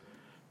this.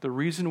 The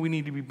reason we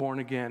need to be born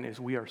again is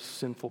we are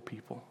sinful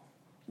people.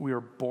 We are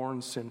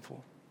born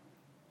sinful.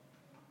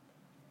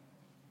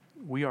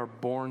 We are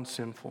born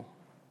sinful.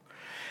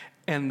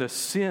 And the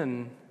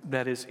sin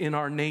that is in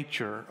our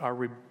nature, our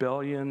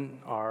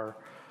rebellion, our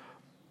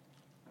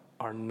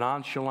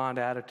nonchalant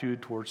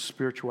attitude towards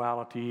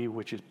spirituality,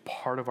 which is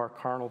part of our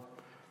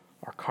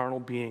carnal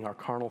being, our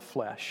carnal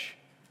flesh,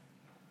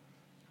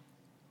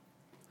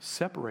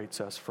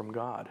 separates us from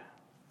God.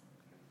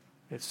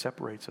 It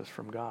separates us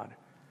from God.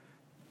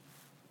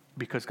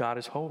 Because God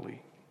is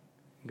holy.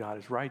 God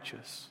is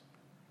righteous.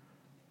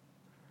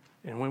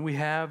 And when we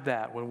have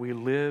that, when we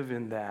live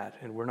in that,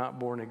 and we're not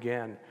born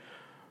again,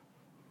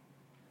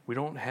 we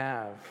don't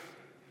have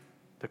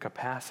the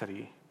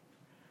capacity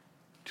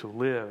to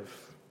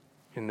live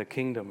in the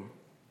kingdom.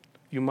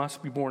 You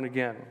must be born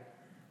again.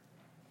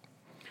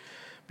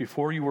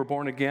 Before you were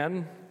born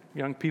again,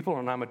 young people,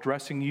 and I'm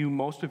addressing you,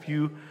 most of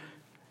you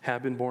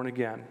have been born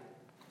again.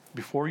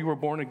 Before you were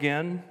born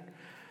again,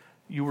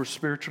 you were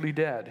spiritually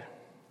dead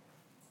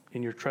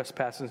in your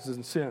trespasses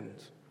and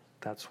sins.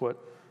 That's what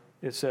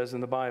it says in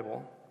the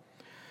Bible.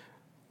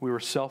 We were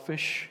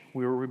selfish,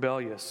 we were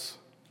rebellious,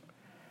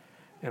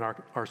 and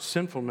our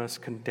sinfulness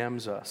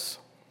condemns us.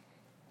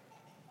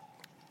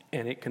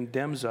 And it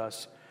condemns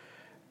us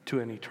to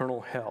an eternal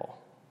hell.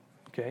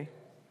 Okay?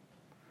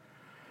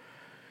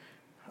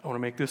 I want to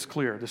make this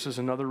clear. This is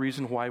another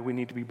reason why we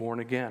need to be born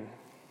again.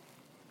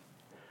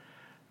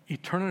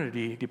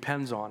 Eternity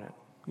depends on it,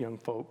 young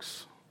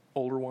folks,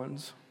 older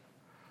ones.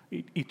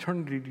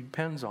 Eternity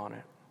depends on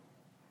it.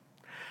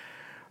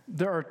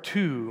 There are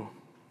two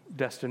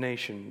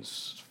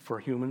destinations for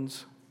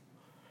humans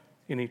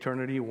in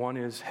eternity. One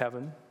is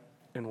heaven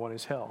and one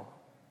is hell.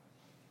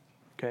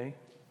 Okay?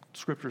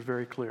 Scripture is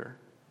very clear.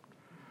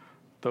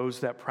 Those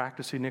that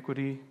practice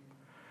iniquity,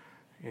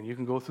 and you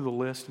can go through the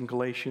list in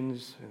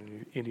Galatians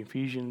and in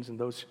Ephesians and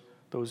those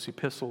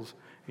epistles,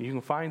 and you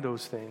can find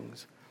those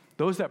things.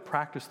 Those that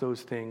practice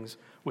those things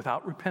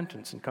without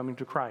repentance and coming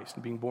to Christ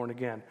and being born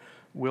again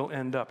will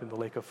end up in the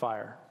lake of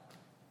fire,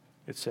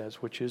 it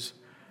says, which is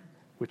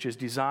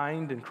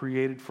designed and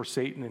created for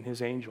Satan and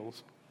his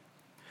angels.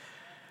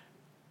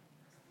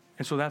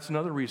 And so that's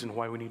another reason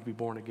why we need to be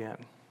born again,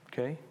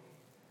 okay?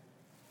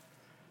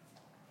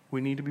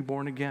 We need to be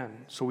born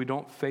again so we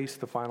don't face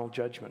the final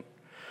judgment.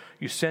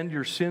 You send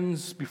your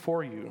sins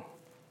before you,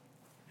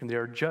 and they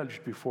are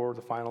judged before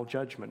the final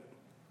judgment.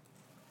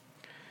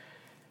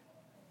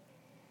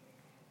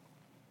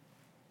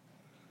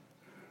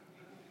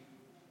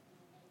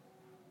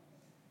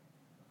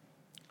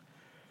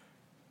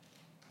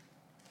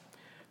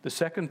 The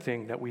second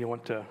thing that we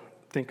want to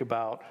think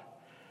about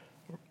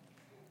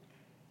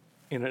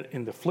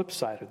in the flip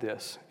side of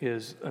this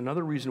is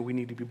another reason we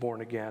need to be born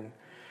again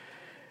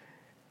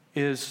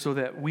is so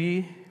that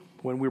when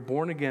we're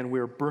born again,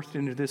 we're birthed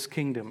into this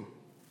kingdom.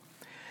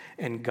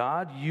 And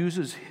God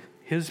uses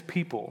his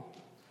people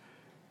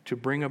to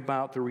bring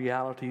about the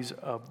realities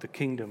of the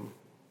kingdom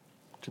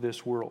to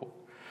this world.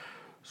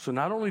 So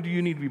not only do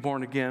you need to be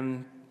born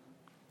again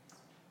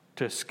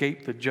to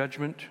escape the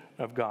judgment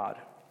of God,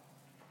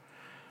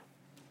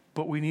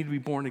 but we need to be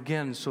born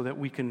again so that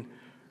we can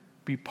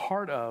be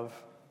part of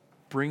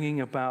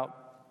bringing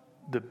about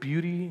the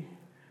beauty,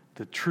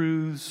 the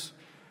truths,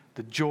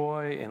 the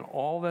joy, and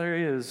all there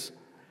is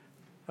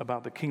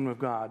about the kingdom of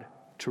God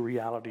to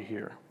reality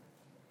here.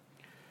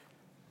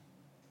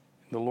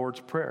 In the Lord's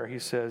Prayer, he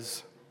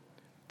says,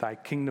 "Thy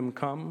kingdom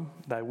come,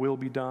 thy will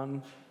be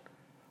done."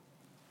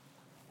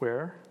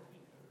 Where?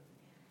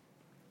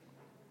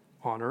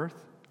 On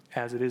earth,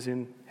 as it is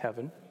in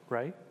heaven,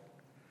 right?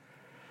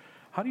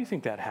 How do you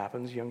think that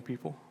happens, young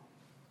people?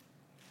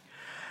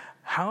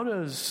 How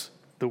does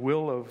the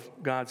will of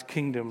God's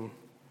kingdom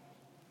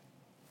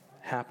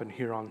happen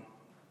here on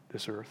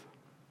this earth?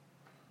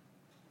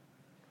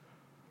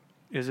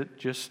 Is it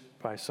just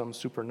by some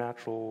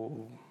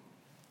supernatural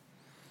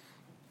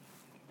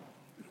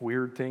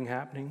weird thing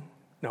happening?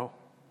 No.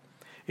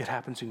 It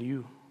happens in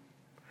you.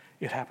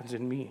 It happens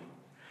in me.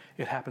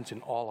 It happens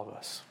in all of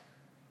us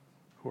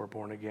who are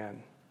born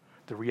again.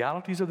 The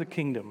realities of the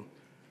kingdom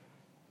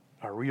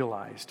are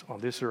realized on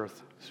this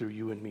earth through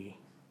you and me.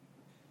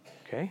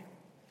 Okay?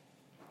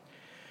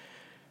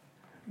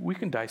 We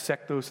can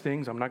dissect those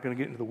things. I'm not going to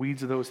get into the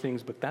weeds of those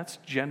things, but that's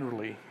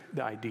generally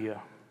the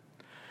idea.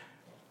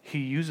 He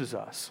uses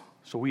us.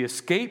 So we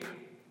escape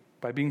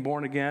by being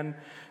born again,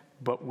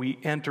 but we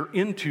enter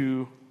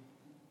into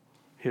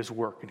his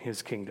work and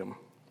his kingdom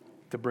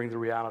to bring the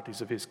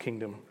realities of his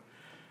kingdom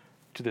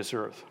to this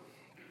earth.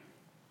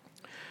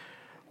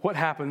 What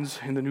happens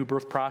in the new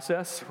birth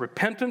process?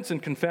 Repentance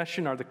and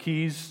confession are the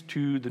keys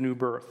to the new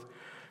birth.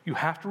 You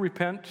have to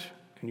repent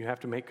and you have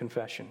to make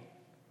confession.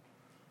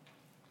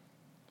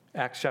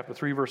 Acts chapter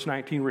 3, verse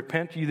 19,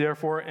 "Repent ye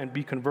therefore and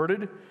be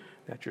converted,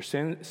 that your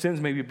sins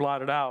may be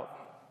blotted out."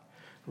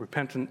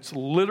 Repentance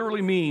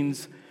literally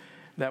means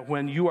that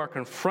when you are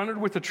confronted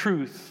with the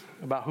truth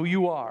about who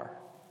you are,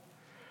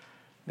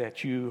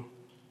 that you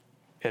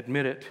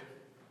admit it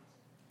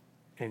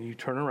and you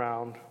turn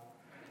around.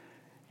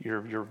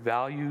 Your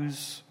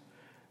values,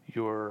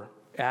 your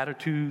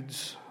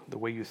attitudes, the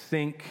way you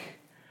think,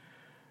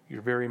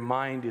 your very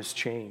mind is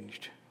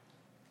changed.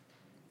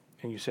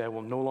 And you say, "I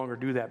will no longer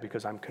do that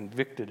because I'm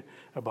convicted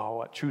about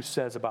what truth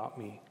says about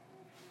me."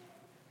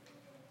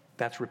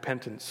 That's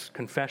repentance.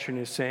 Confession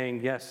is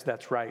saying, "Yes,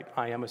 that's right.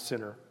 I am a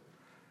sinner.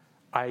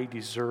 I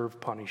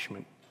deserve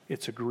punishment."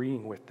 It's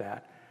agreeing with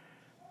that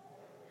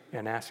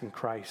and asking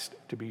Christ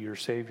to be your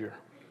Savior.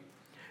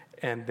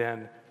 And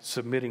then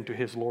submitting to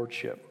his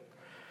lordship.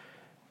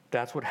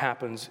 That's what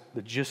happens,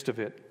 the gist of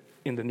it,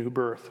 in the new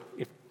birth.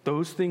 If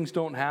those things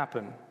don't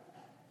happen,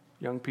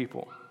 young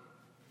people,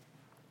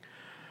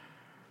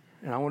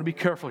 and I want to be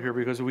careful here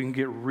because we can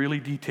get really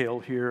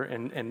detailed here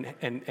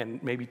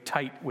and maybe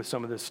tight with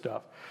some of this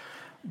stuff.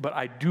 But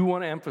I do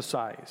want to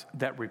emphasize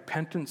that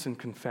repentance and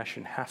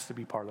confession has to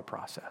be part of the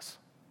process.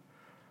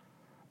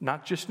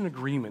 Not just an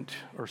agreement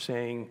or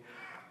saying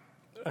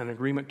an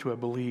agreement to a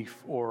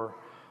belief or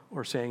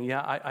saying,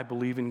 "Yeah, I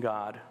believe in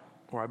God,"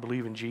 or "I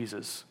believe in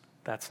Jesus."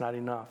 That's not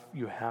enough.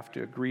 You have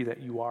to agree that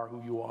you are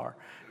who you are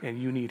and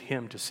you need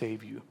him to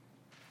save you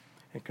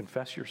and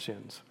confess your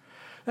sins.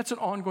 That's an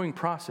ongoing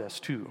process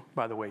too,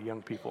 by the way,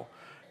 young people.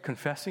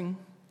 Confessing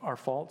our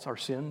faults, our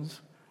sins,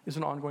 is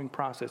an ongoing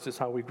process. It's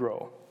how we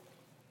grow.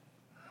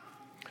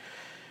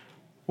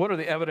 What are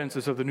the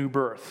evidences of the new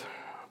birth?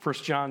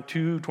 1 John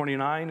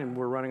 2:29, and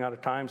we're running out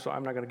of time, so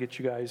I'm not going to get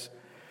you guys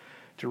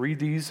to read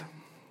these,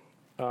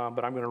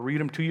 but I'm going to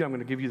read them to you. I'm going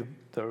to give you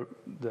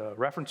the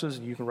references,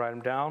 and you can write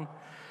them down.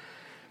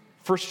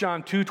 1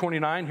 John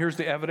 2:29, here's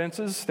the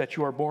evidences that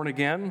you are born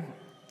again.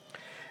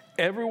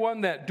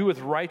 "Everyone that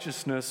doeth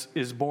righteousness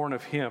is born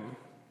of him,"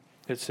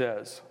 it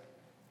says.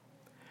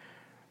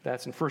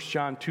 That's in 1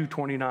 John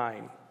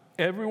 2:29.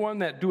 "Everyone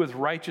that doeth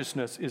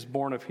righteousness is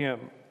born of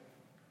him."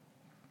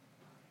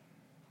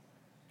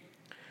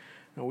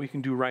 Now, we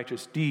can do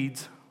righteous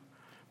deeds,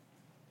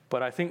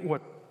 but I think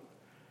what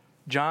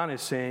John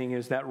is saying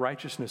is that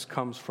righteousness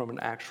comes from an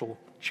actual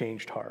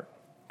changed heart,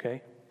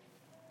 okay?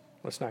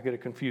 Let's not get it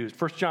confused.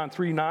 1 John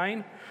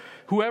 3:9,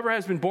 "Whoever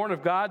has been born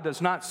of God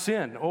does not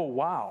sin." Oh,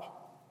 wow.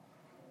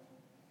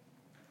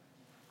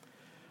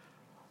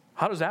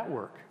 How does that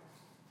work?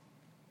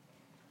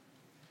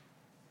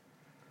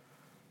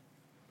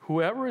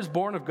 Whoever is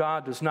born of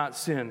God does not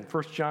sin.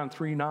 1 John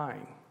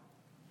 3:9.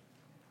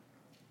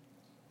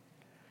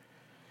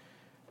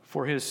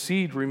 "For his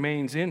seed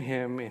remains in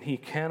him, and he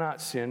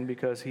cannot sin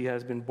because he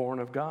has been born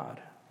of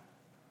God."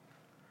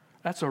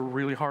 That's a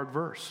really hard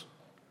verse.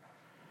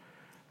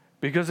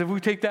 Because if we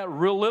take that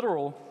real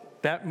literal,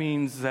 that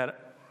means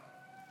that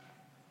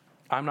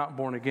I'm not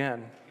born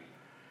again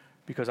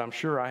because I'm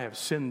sure I have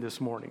sinned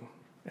this morning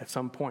at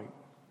some point.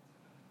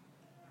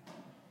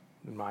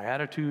 in my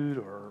attitude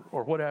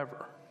or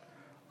whatever.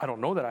 I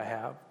don't know that I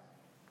have.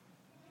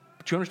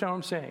 But you understand what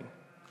I'm saying?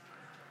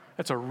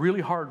 That's a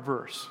really hard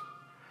verse.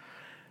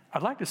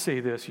 I'd like to say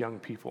this, young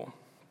people,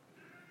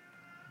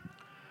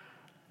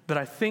 that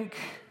I think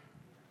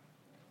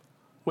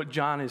what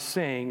John is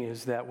saying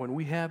is that when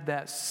we have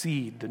that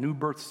seed, the new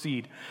birth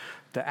seed,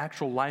 the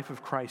actual life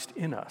of Christ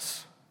in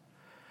us,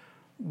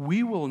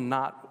 we will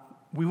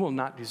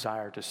not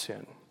desire to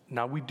sin.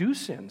 Now, we do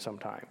sin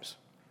sometimes.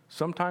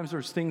 Sometimes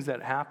there's things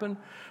that happen.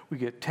 We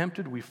get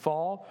tempted, we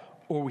fall,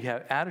 or we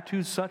have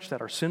attitudes such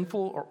that are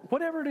sinful, or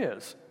whatever it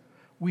is.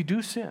 We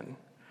do sin.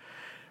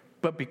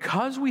 But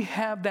because we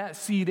have that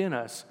seed in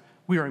us,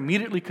 we are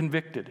immediately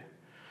convicted.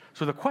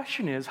 So the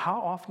question is, how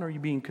often are you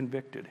being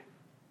convicted?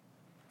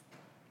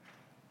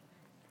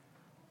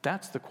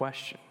 That's the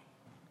question.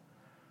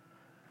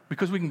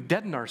 Because we can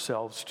deaden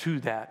ourselves to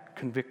that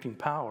convicting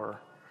power,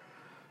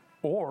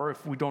 or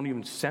if we don't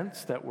even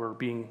sense that we're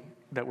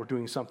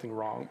doing something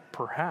wrong,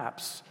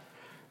 perhaps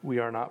we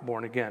are not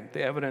born again.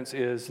 The evidence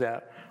is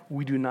that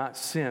we do not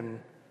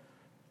sin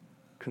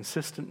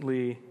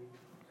consistently,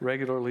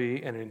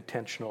 regularly, and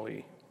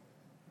intentionally.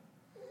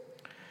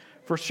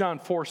 1 John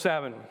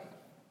 4:7,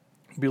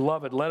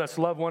 Beloved, let us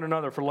love one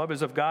another, for love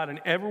is of God,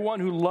 and everyone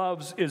who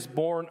loves is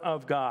born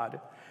of God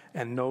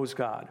and knows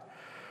God.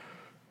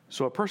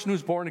 So a person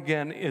who's born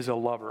again is a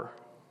lover.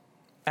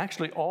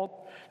 Actually,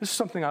 this is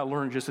something I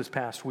learned just this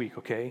past week,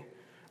 okay?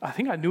 I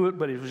think I knew it,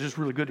 but it was just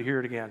really good to hear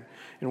it again.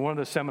 In one of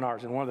the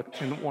seminars, in one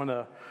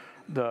of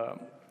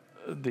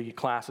the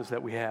classes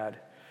that we had,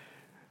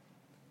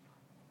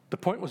 the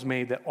point was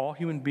made that all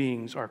human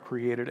beings are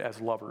created as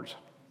lovers.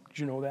 Did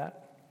you know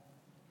that?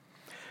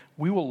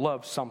 We will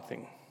love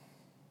something.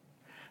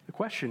 The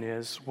question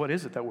is, what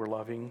is it that we're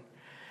loving,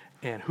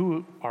 and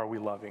who are we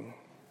loving?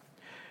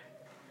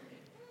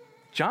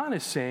 John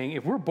is saying,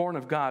 if we're born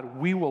of God,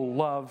 we will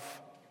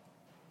love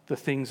the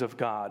things of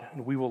God,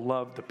 and we will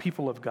love the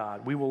people of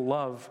God. We will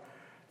love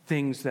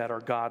things that are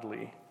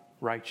godly,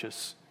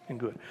 righteous, and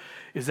good.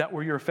 Is that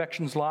where your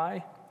affections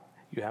lie?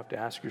 You have to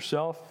ask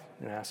yourself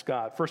and ask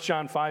God. 1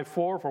 John 5:4,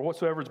 for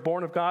whatsoever is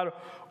born of God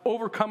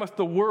overcometh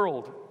the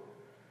world.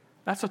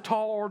 That's a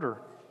tall order.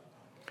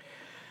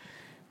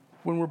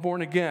 When we're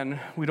born again,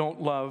 we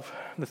don't love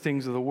the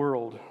things of the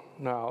world.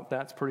 Now,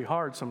 that's pretty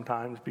hard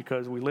sometimes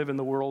because we live in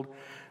the world.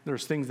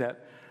 There's things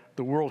that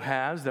the world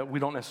has that we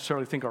don't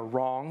necessarily think are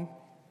wrong.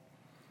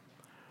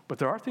 But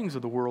there are things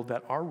of the world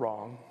that are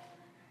wrong.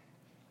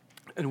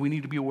 And we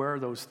need to be aware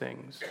of those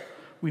things.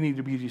 We need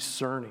to be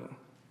discerning.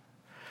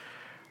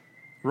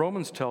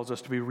 Romans tells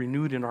us to be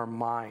renewed in our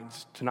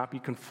minds, to not be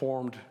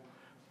conformed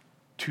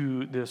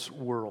to this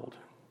world.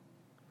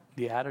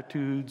 The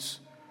attitudes,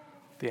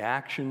 the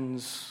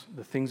actions,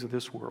 the things of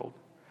this world.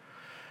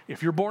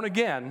 If we're born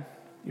again,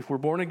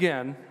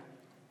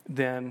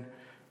 then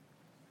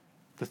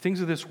the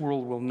things of this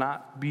world will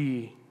not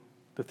be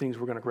the things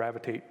we're going to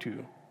gravitate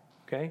to.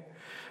 Okay?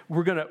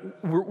 We're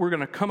going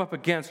to come up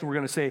against and we're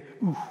going to say,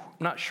 ooh,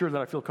 I'm not sure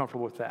that I feel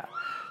comfortable with that.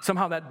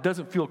 Somehow that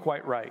doesn't feel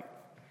quite right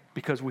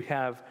because we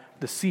have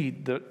the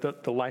seed,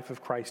 the life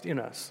of Christ in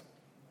us.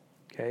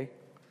 Okay?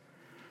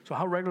 So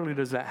how regularly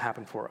does that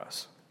happen for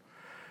us?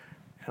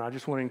 And I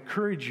just want to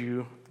encourage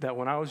you that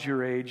when I was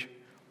your age,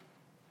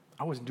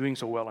 I wasn't doing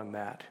so well in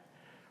that.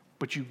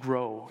 But you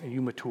grow and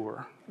you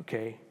mature,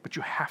 okay? But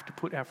you have to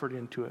put effort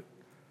into it.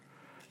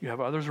 You have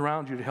others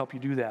around you to help you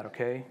do that,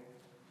 okay?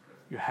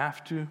 You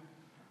have to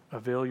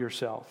avail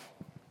yourself.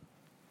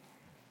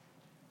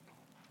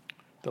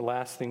 The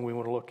last thing we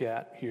want to look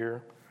at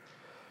here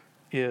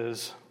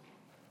is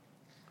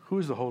who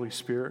is the Holy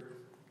Spirit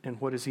and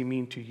what does he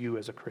mean to you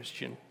as a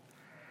Christian?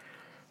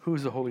 Who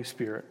is the Holy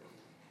Spirit?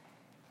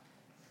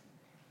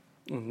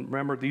 And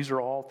remember, these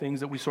are all things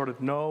that we sort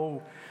of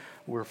know,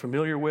 we're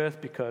familiar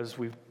with because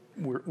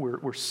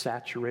we're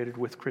saturated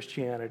with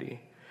Christianity.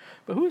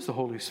 But who is the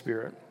Holy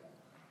Spirit?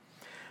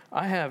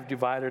 I have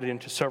divided it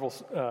into several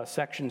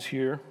sections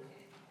here.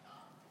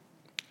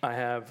 I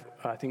have,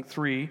 I think,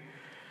 3.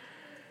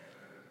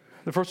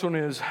 The first one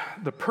is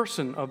the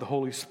person of the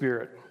Holy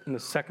Spirit. And the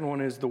second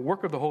one is the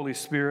work of the Holy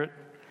Spirit.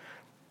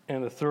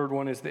 And the third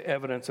one is the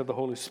evidence of the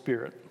Holy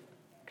Spirit.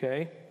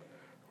 Okay?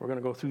 We're going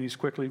to go through these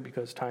quickly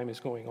because time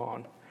is going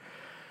on.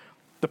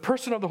 The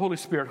person of the Holy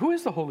Spirit. Who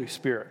is the Holy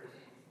Spirit?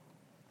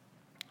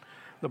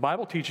 The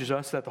Bible teaches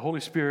us that the Holy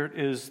Spirit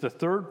is the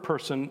third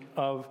person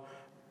of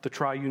the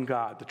triune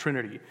God, the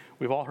Trinity.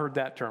 We've all heard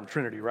that term,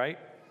 Trinity, right?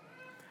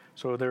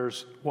 So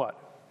there's what?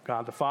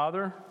 God the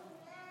Father,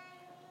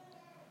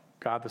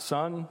 God the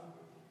Son,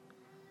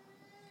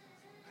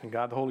 and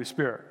God the Holy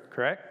Spirit,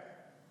 correct?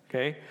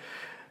 Okay?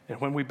 And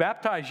when we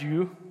baptize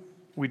you,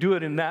 we do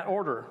it in that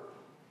order.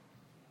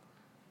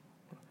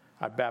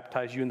 I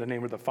baptize you in the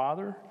name of the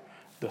Father,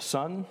 the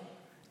Son,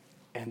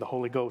 and the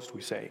Holy Ghost,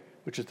 we say,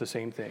 which is the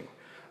same thing.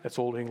 That's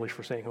Old English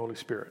for saying Holy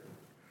Spirit,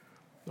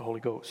 the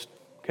Holy Ghost,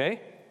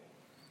 okay?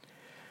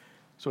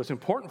 So it's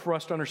important for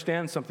us to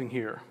understand something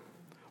here.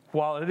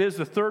 While it is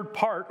the third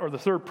part or the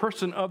third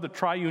person of the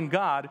triune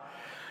God,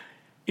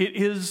 It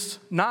is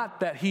not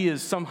that he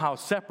is somehow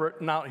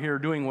separate and out here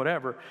doing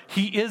whatever.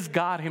 He is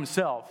God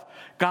himself.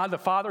 God the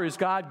Father is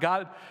God,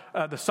 God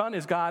the Son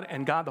is God,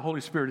 and God the Holy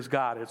Spirit is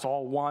God. It's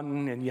all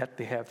one, and yet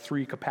they have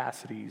three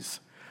capacities.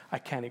 I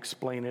can't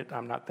explain it.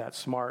 I'm not that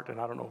smart, and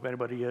I don't know if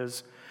anybody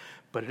is,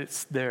 but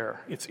it's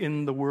there. It's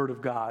in the Word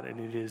of God, and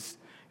it is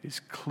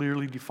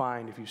clearly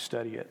defined if you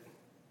study it.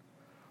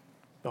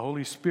 The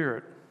Holy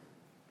Spirit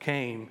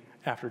came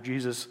after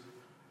Jesus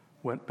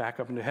went back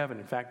up into heaven.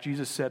 In fact,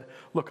 Jesus said,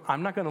 look,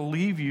 I'm not going to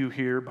leave you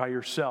here by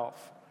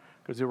yourself,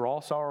 because they were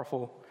all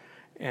sorrowful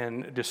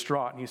and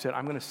distraught. And he said,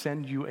 I'm going to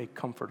send you a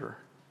comforter.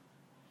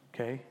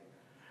 Okay?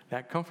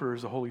 That comforter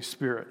is the Holy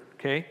Spirit.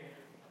 Okay?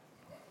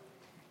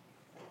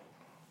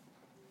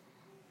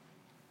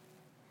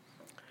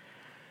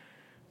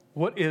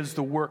 What is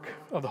the work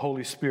of the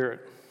Holy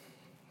Spirit?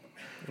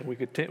 We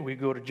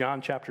go to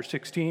John chapter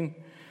 16,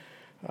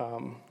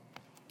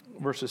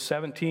 verses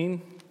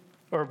 17.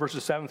 Or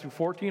verses 7 through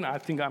 14. I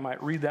think I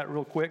might read that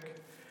real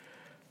quick.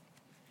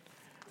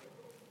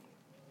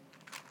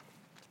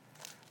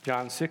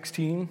 John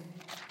 16.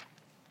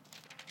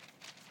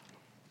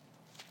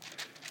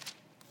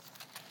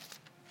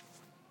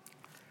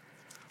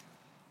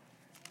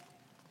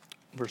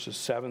 Verses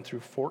 7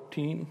 through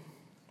 14.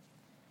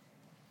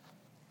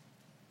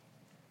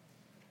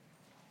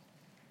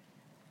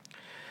 It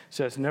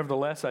says,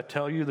 nevertheless, I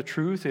tell you the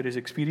truth, it is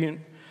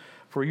expedient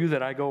for you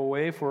that I go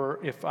away, for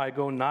if I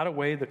go not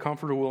away, the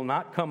Comforter will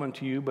not come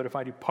unto you, but if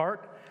I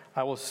depart,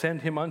 I will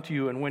send him unto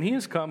you. And when he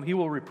is come, he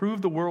will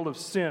reprove the world of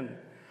sin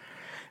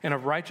and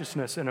of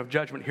righteousness and of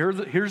judgment.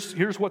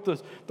 Here's what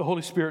the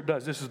Holy Spirit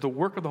does. This is the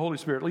work of the Holy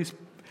Spirit, at least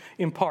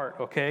in part,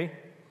 okay?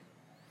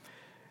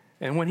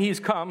 And when he is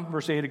come,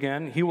 verse 8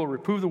 again, he will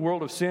reprove the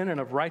world of sin and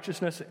of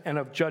righteousness and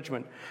of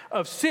judgment.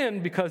 Of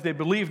sin, because they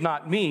believe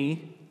not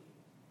me.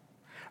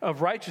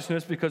 Of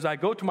righteousness, because I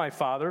go to my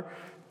Father.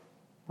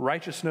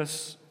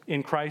 Righteousness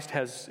in Christ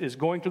is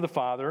going to the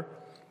Father,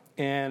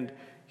 and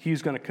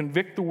he's going to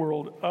convict the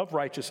world of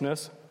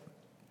righteousness.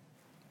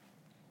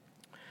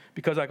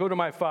 Because I go to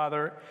my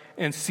Father,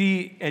 and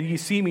ye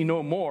see me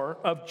no more.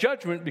 Of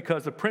judgment,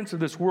 because the prince of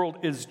this world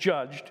is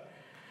judged.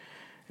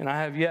 And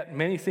I have yet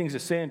many things to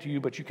say unto you,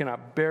 but you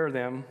cannot bear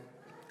them.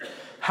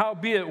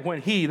 Howbeit,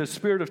 when he, the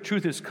Spirit of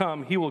truth, is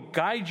come, he will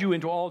guide you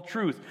into all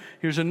truth.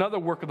 Here's another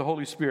work of the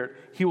Holy Spirit.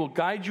 He will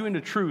guide you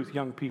into truth,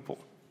 young people.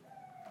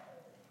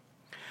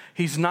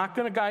 He's not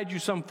going to guide you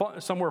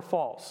somewhere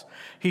false.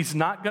 He's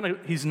not going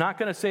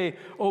to say,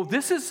 oh,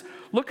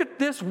 look at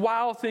this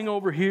wild thing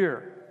over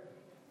here.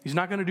 He's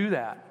not going to do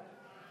that.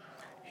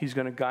 He's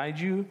going to guide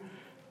you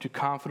to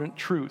confident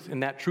truth,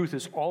 and that truth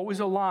is always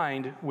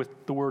aligned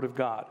with the Word of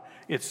God.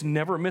 It's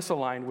never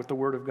misaligned with the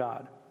Word of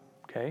God,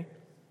 okay?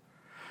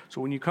 So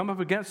when you come up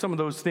against some of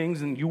those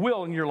things, and you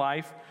will in your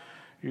life,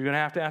 you're going to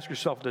have to ask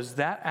yourself, does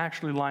that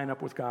actually line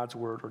up with God's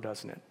Word or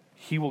doesn't it?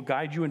 He will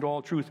guide you into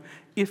all truth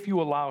if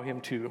you allow him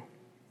to.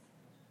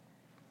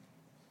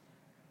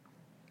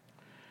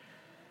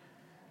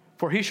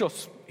 For he shall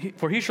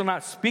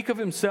not speak of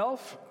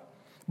himself,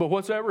 but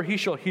whatsoever he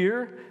shall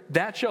hear,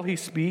 that shall he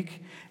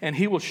speak, and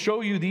he will show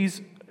you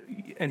things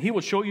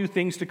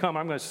to come.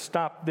 I'm going to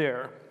stop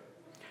there.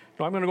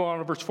 No, I'm going to go on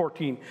to verse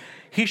 14.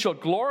 He shall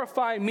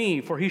glorify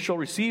me, for he shall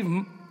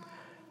receive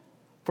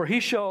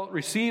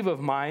of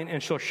mine,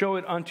 and shall show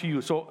it unto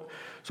you.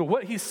 So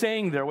what he's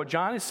saying there, what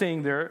John is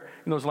saying there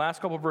in those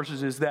last couple of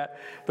verses is that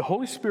the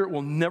Holy Spirit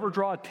will never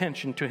draw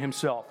attention to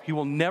himself. He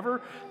will never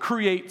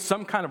create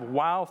some kind of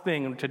wow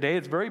thing. And today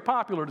it's very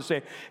popular to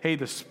say, hey,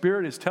 the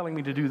Spirit is telling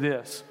me to do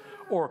this,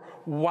 or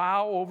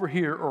wow over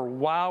here, or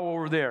wow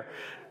over there.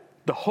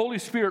 The Holy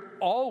Spirit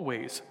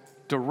always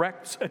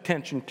directs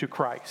attention to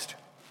Christ.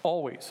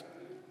 Always.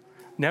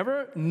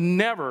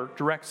 Never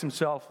directs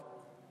himself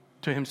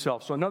to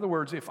himself. So in other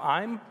words, if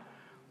I'm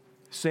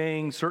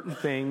saying certain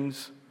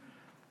things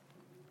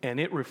and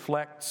it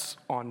reflects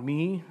on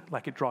me,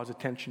 like it draws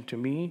attention to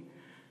me,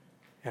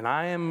 and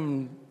I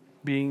am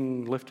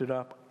being lifted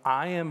up,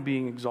 I am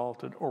being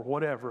exalted, or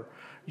whatever,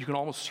 you can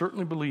almost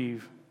certainly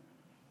believe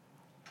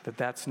that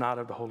that's not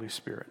of the Holy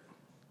Spirit,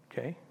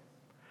 okay?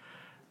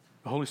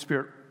 The Holy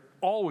Spirit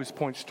always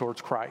points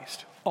towards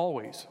Christ,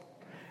 always.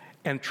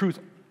 And truth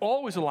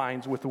always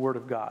aligns with the Word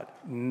of God,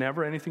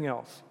 never anything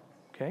else,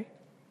 okay?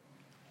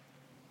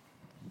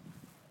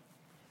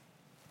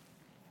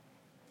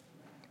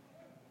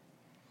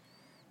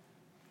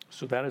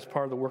 So that is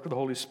part of the work of the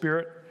Holy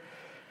Spirit.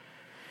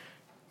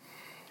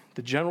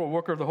 The general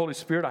work of the Holy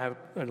Spirit, I have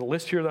a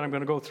list here that I'm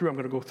going to go through. I'm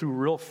going to go through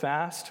real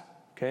fast,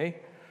 okay?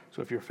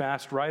 So if you're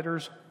fast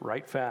writers,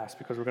 write fast,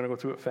 because we're going to go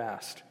through it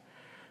fast.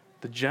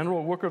 The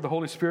general work of the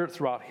Holy Spirit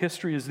throughout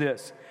history is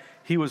this.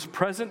 He was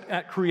present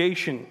at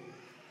creation.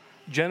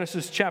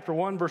 Genesis chapter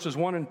 1, verses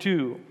 1 and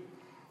 2.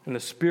 And the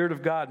Spirit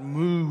of God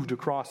moved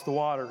across the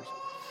waters.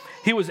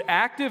 He was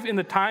active in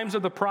the times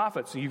of the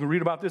prophets. You can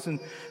read about this in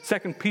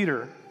 2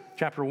 Peter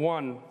chapter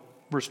 1,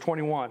 verse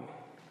 21.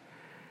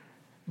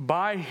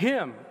 By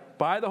him,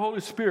 by the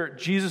Holy Spirit,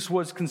 Jesus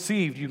was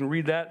conceived. You can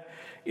read that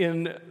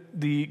in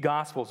the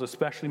Gospels,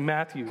 especially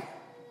Matthew.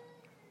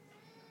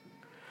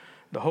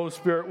 The Holy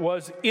Spirit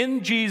was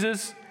in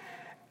Jesus,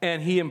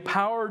 and he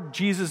empowered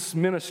Jesus'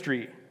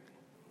 ministry.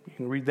 You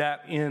can read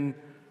that in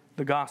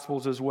the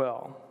Gospels as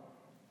well.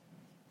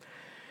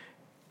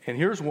 And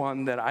here's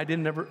one that I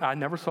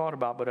never thought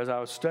about, but as I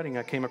was studying,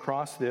 I came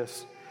across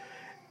this,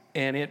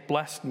 and it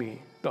blessed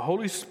me. The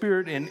Holy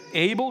Spirit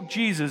enabled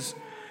Jesus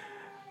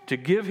to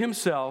give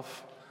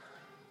himself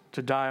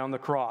to die on the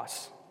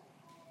cross.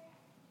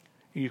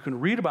 You can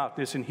read about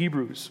this in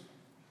Hebrews.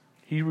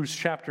 Hebrews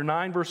chapter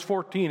 9, verse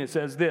 14, it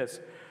says this,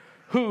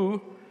 who,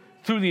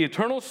 through the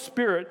eternal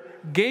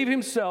Spirit, gave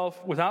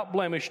himself without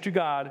blemish to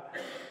God,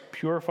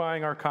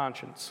 purifying our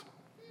conscience.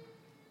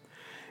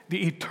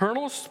 The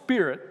eternal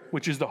Spirit,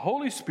 which is the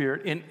Holy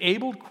Spirit,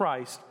 enabled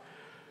Christ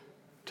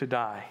to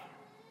die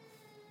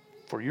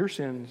for your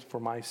sins, for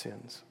my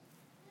sins.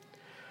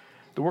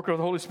 The work of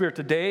the Holy Spirit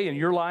today in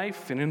your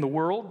life and in the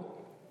world,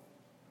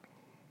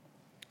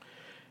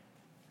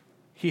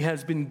 he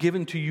has been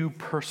given to you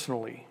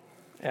personally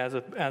as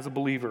a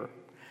believer.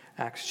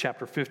 Acts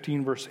chapter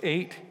 15, verse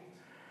 8.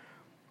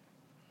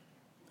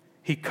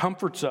 He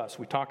comforts us.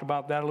 We talked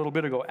about that a little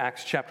bit ago.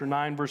 Acts chapter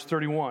 9, verse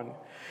 31.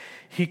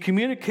 He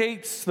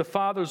communicates the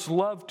Father's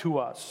love to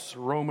us.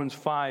 Romans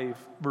 5,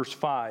 verse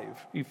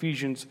 5.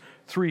 Ephesians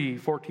 3,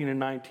 14 and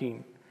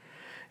 19.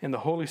 And the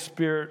Holy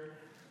Spirit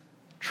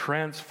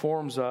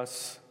transforms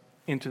us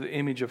into the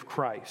image of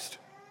Christ.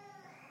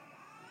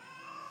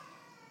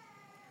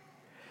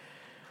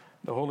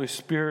 The Holy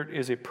Spirit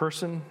is a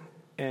person,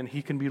 and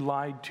he can be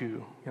lied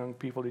to. Young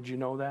people, did you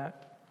know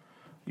that?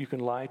 You can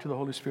lie to the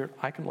Holy Spirit.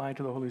 I can lie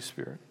to the Holy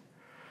Spirit.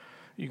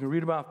 You can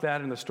read about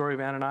that in the story of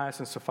Ananias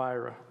and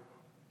Sapphira.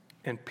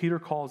 And Peter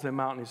calls them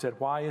out and he said,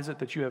 why is it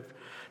that you have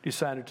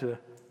decided to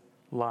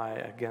lie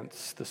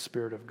against the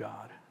Spirit of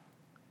God?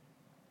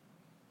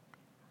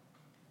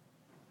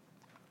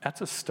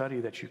 That's a study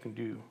that you can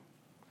do.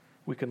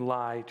 We can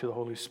lie to the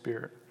Holy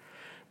Spirit.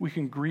 We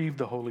can grieve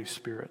the Holy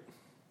Spirit.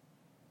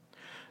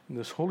 And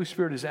this Holy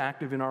Spirit is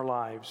active in our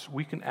lives.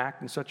 We can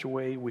act in such a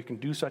way, we can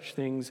do such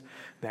things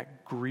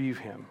that grieve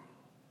him.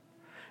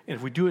 And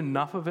if we do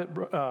enough of it,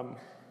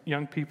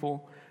 young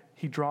people,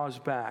 he draws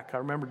back. I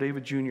remember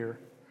David Jr.,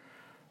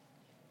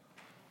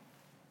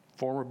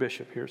 former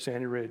bishop here at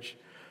Sandy Ridge,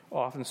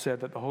 often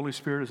said that the Holy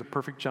Spirit is a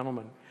perfect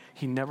gentleman.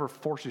 He never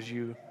forces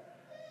you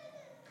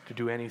to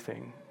do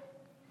anything,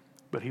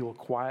 but he will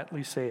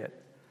quietly say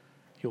it.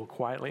 He will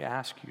quietly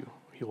ask you.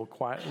 He will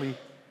quietly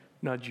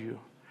nudge you.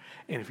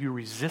 And if you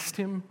resist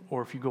him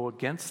or if you go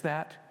against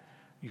that,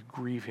 you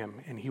grieve him,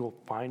 and he will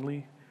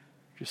finally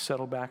just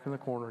settle back in the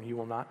corner, and he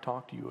will not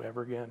talk to you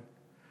ever again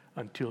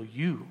until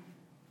you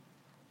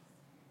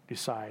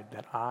decide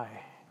that I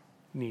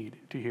need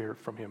to hear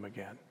from him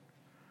again.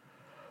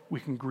 We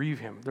can grieve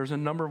him. There's a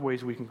number of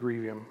ways we can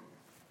grieve him,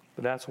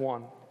 but that's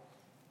one.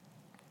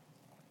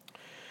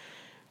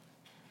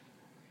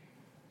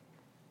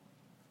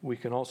 We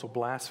can also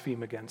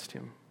blaspheme against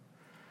him,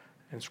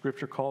 and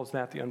Scripture calls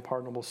that the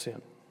unpardonable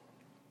sin.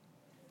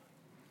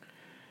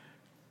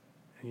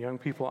 And young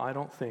people, I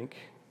don't think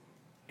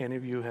any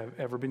of you have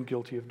ever been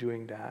guilty of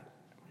doing that.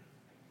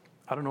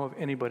 I don't know of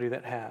anybody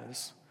that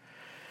has.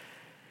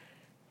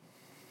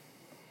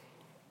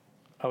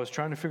 I was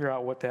trying to figure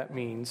out what that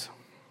means.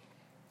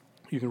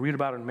 You can read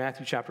about it in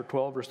Matthew chapter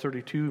 12, verse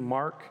 32,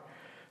 Mark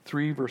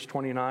 3, verse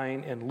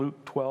 29, and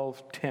Luke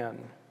 12:10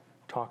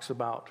 talks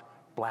about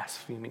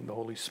blaspheming the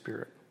Holy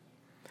Spirit.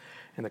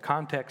 And the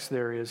context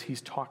there is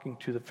he's talking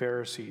to the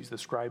Pharisees, the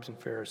scribes and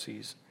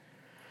Pharisees.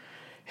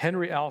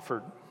 Henry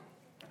Alford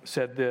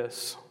said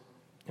this,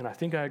 and I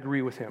think I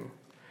agree with him.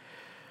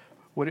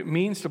 What it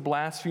means to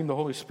blaspheme the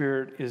Holy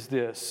Spirit is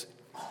this.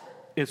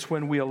 It's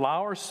when we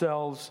allow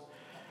ourselves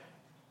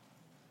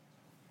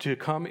to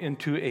come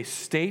into a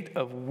state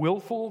of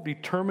willful,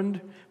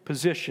 determined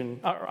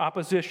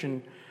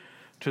opposition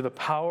to the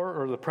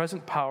power or the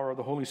present power of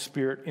the Holy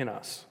Spirit in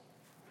us.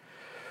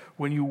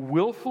 When you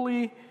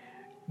willfully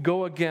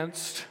go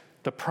against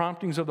the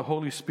promptings of the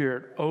Holy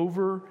Spirit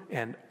over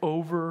and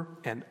over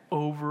and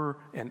over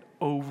and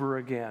over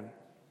again,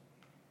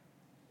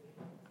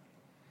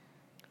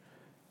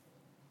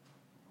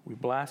 we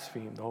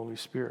blaspheme the Holy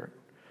Spirit.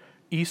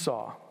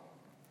 Esau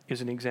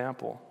is an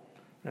example.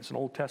 That's an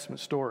Old Testament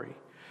story.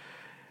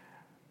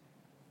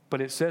 But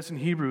it says in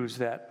Hebrews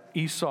that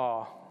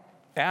Esau,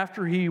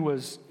 after he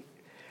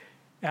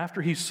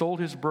sold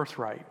his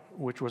birthright,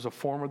 which was a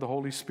form of the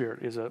Holy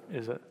Spirit, is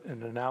an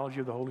analogy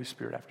of the Holy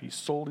Spirit. After he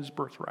sold his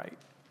birthright,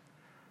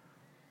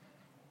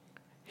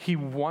 he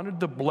wanted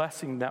the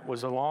blessing that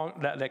was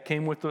that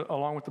came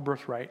along with the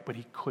birthright, but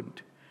he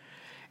couldn't,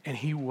 and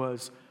he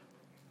was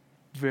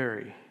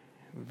very,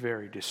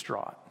 very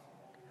distraught.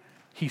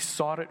 He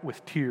sought it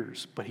with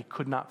tears, but he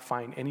could not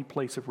find any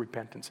place of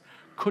repentance.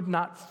 Could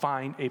not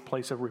find a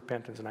place of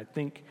repentance. And I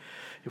think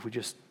if we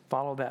just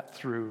follow that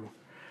through,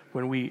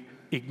 when we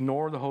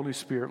ignore the Holy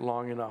Spirit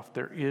long enough,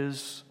 there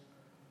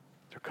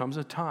comes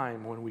a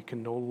time when we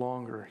can no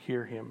longer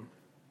hear him.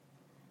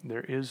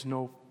 There is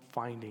no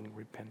finding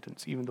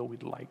repentance, even though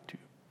we'd like to.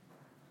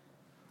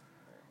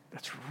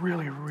 That's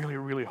really, really,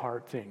 really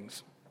hard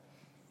things.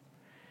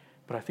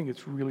 but I think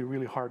it's really,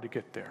 really hard to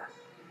get there.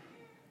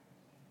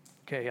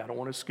 Okay, I don't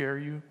want to scare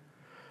you,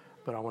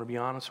 but I want to be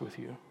honest with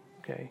you,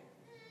 okay?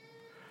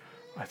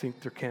 I think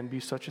there can be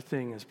such a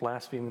thing as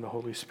blaspheming the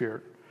Holy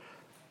Spirit,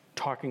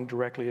 talking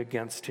directly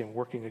against him,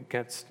 working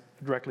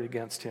directly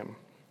against him.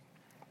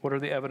 What are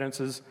the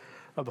evidences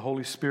of the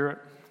Holy Spirit?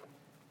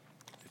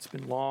 It's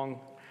been long,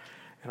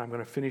 and I'm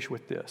going to finish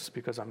with this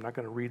because I'm not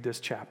going to read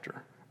this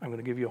chapter. I'm going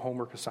to give you a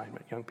homework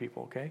assignment, young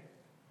people, okay?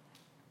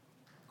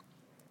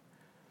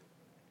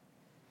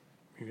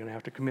 You're going to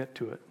have to commit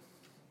to it,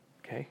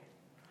 okay?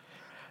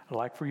 I'd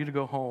like for you to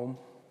go home,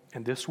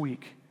 and this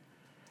week,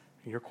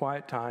 in your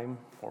quiet time,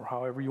 or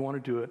however you want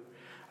to do it,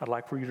 I'd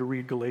like for you to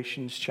read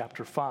Galatians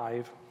chapter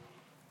 5,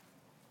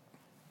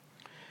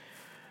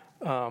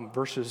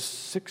 verses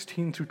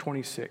 16 through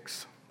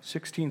 26,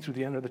 16 through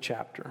the end of the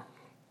chapter.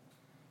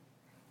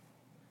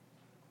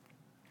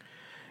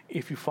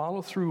 If you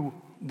follow through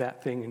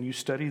that thing and you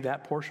study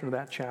that portion of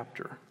that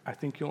chapter, I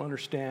think you'll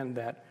understand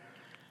that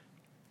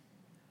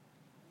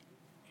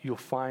you'll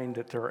find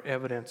that there are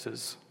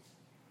evidences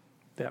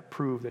that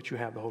prove that you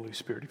have the Holy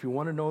Spirit. If you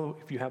want to know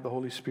if you have the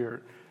Holy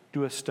Spirit,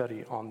 do a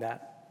study on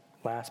that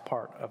last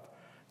part of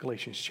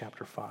Galatians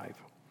chapter 5.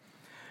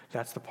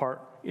 That's the part,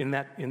 in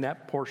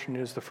that portion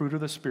is the fruit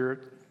of the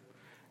Spirit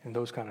and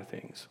those kind of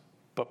things.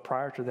 But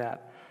prior to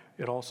that,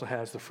 it also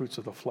has the fruits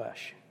of the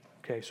flesh.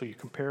 Okay, so you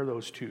compare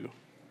those two,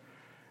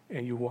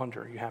 and you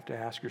wonder, you have to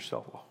ask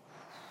yourself, well,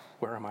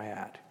 where am I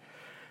at?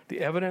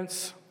 The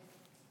evidence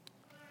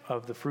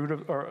of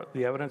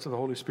the evidence of the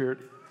Holy Spirit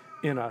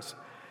in us,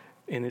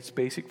 in its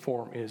basic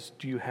form, is: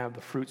 do you have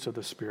the fruits of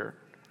the Spirit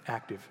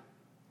active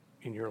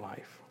in your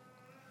life?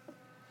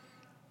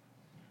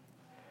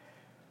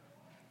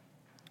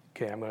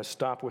 Okay, I'm going to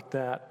stop with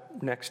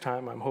that. Next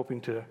time, I'm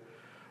hoping to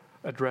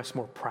address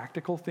more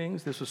practical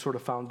things. This is sort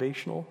of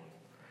foundational.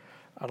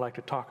 I'd like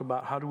to talk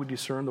about how do we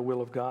discern the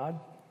will of God?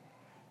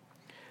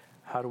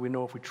 How do we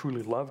know if we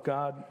truly love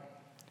God?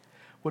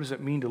 What does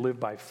it mean to live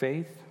by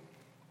faith?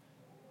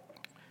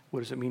 What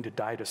does it mean to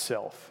die to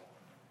self?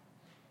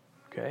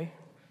 Okay?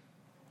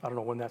 I don't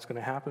know when that's going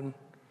to happen,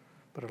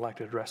 but I'd like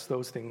to address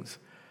those things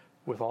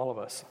with all of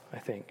us, I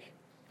think.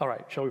 All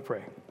right, shall we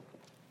pray?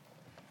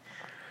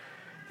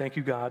 Thank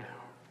you, God,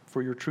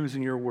 for your truths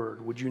in your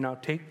word. Would you now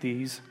take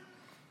these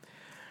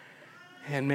and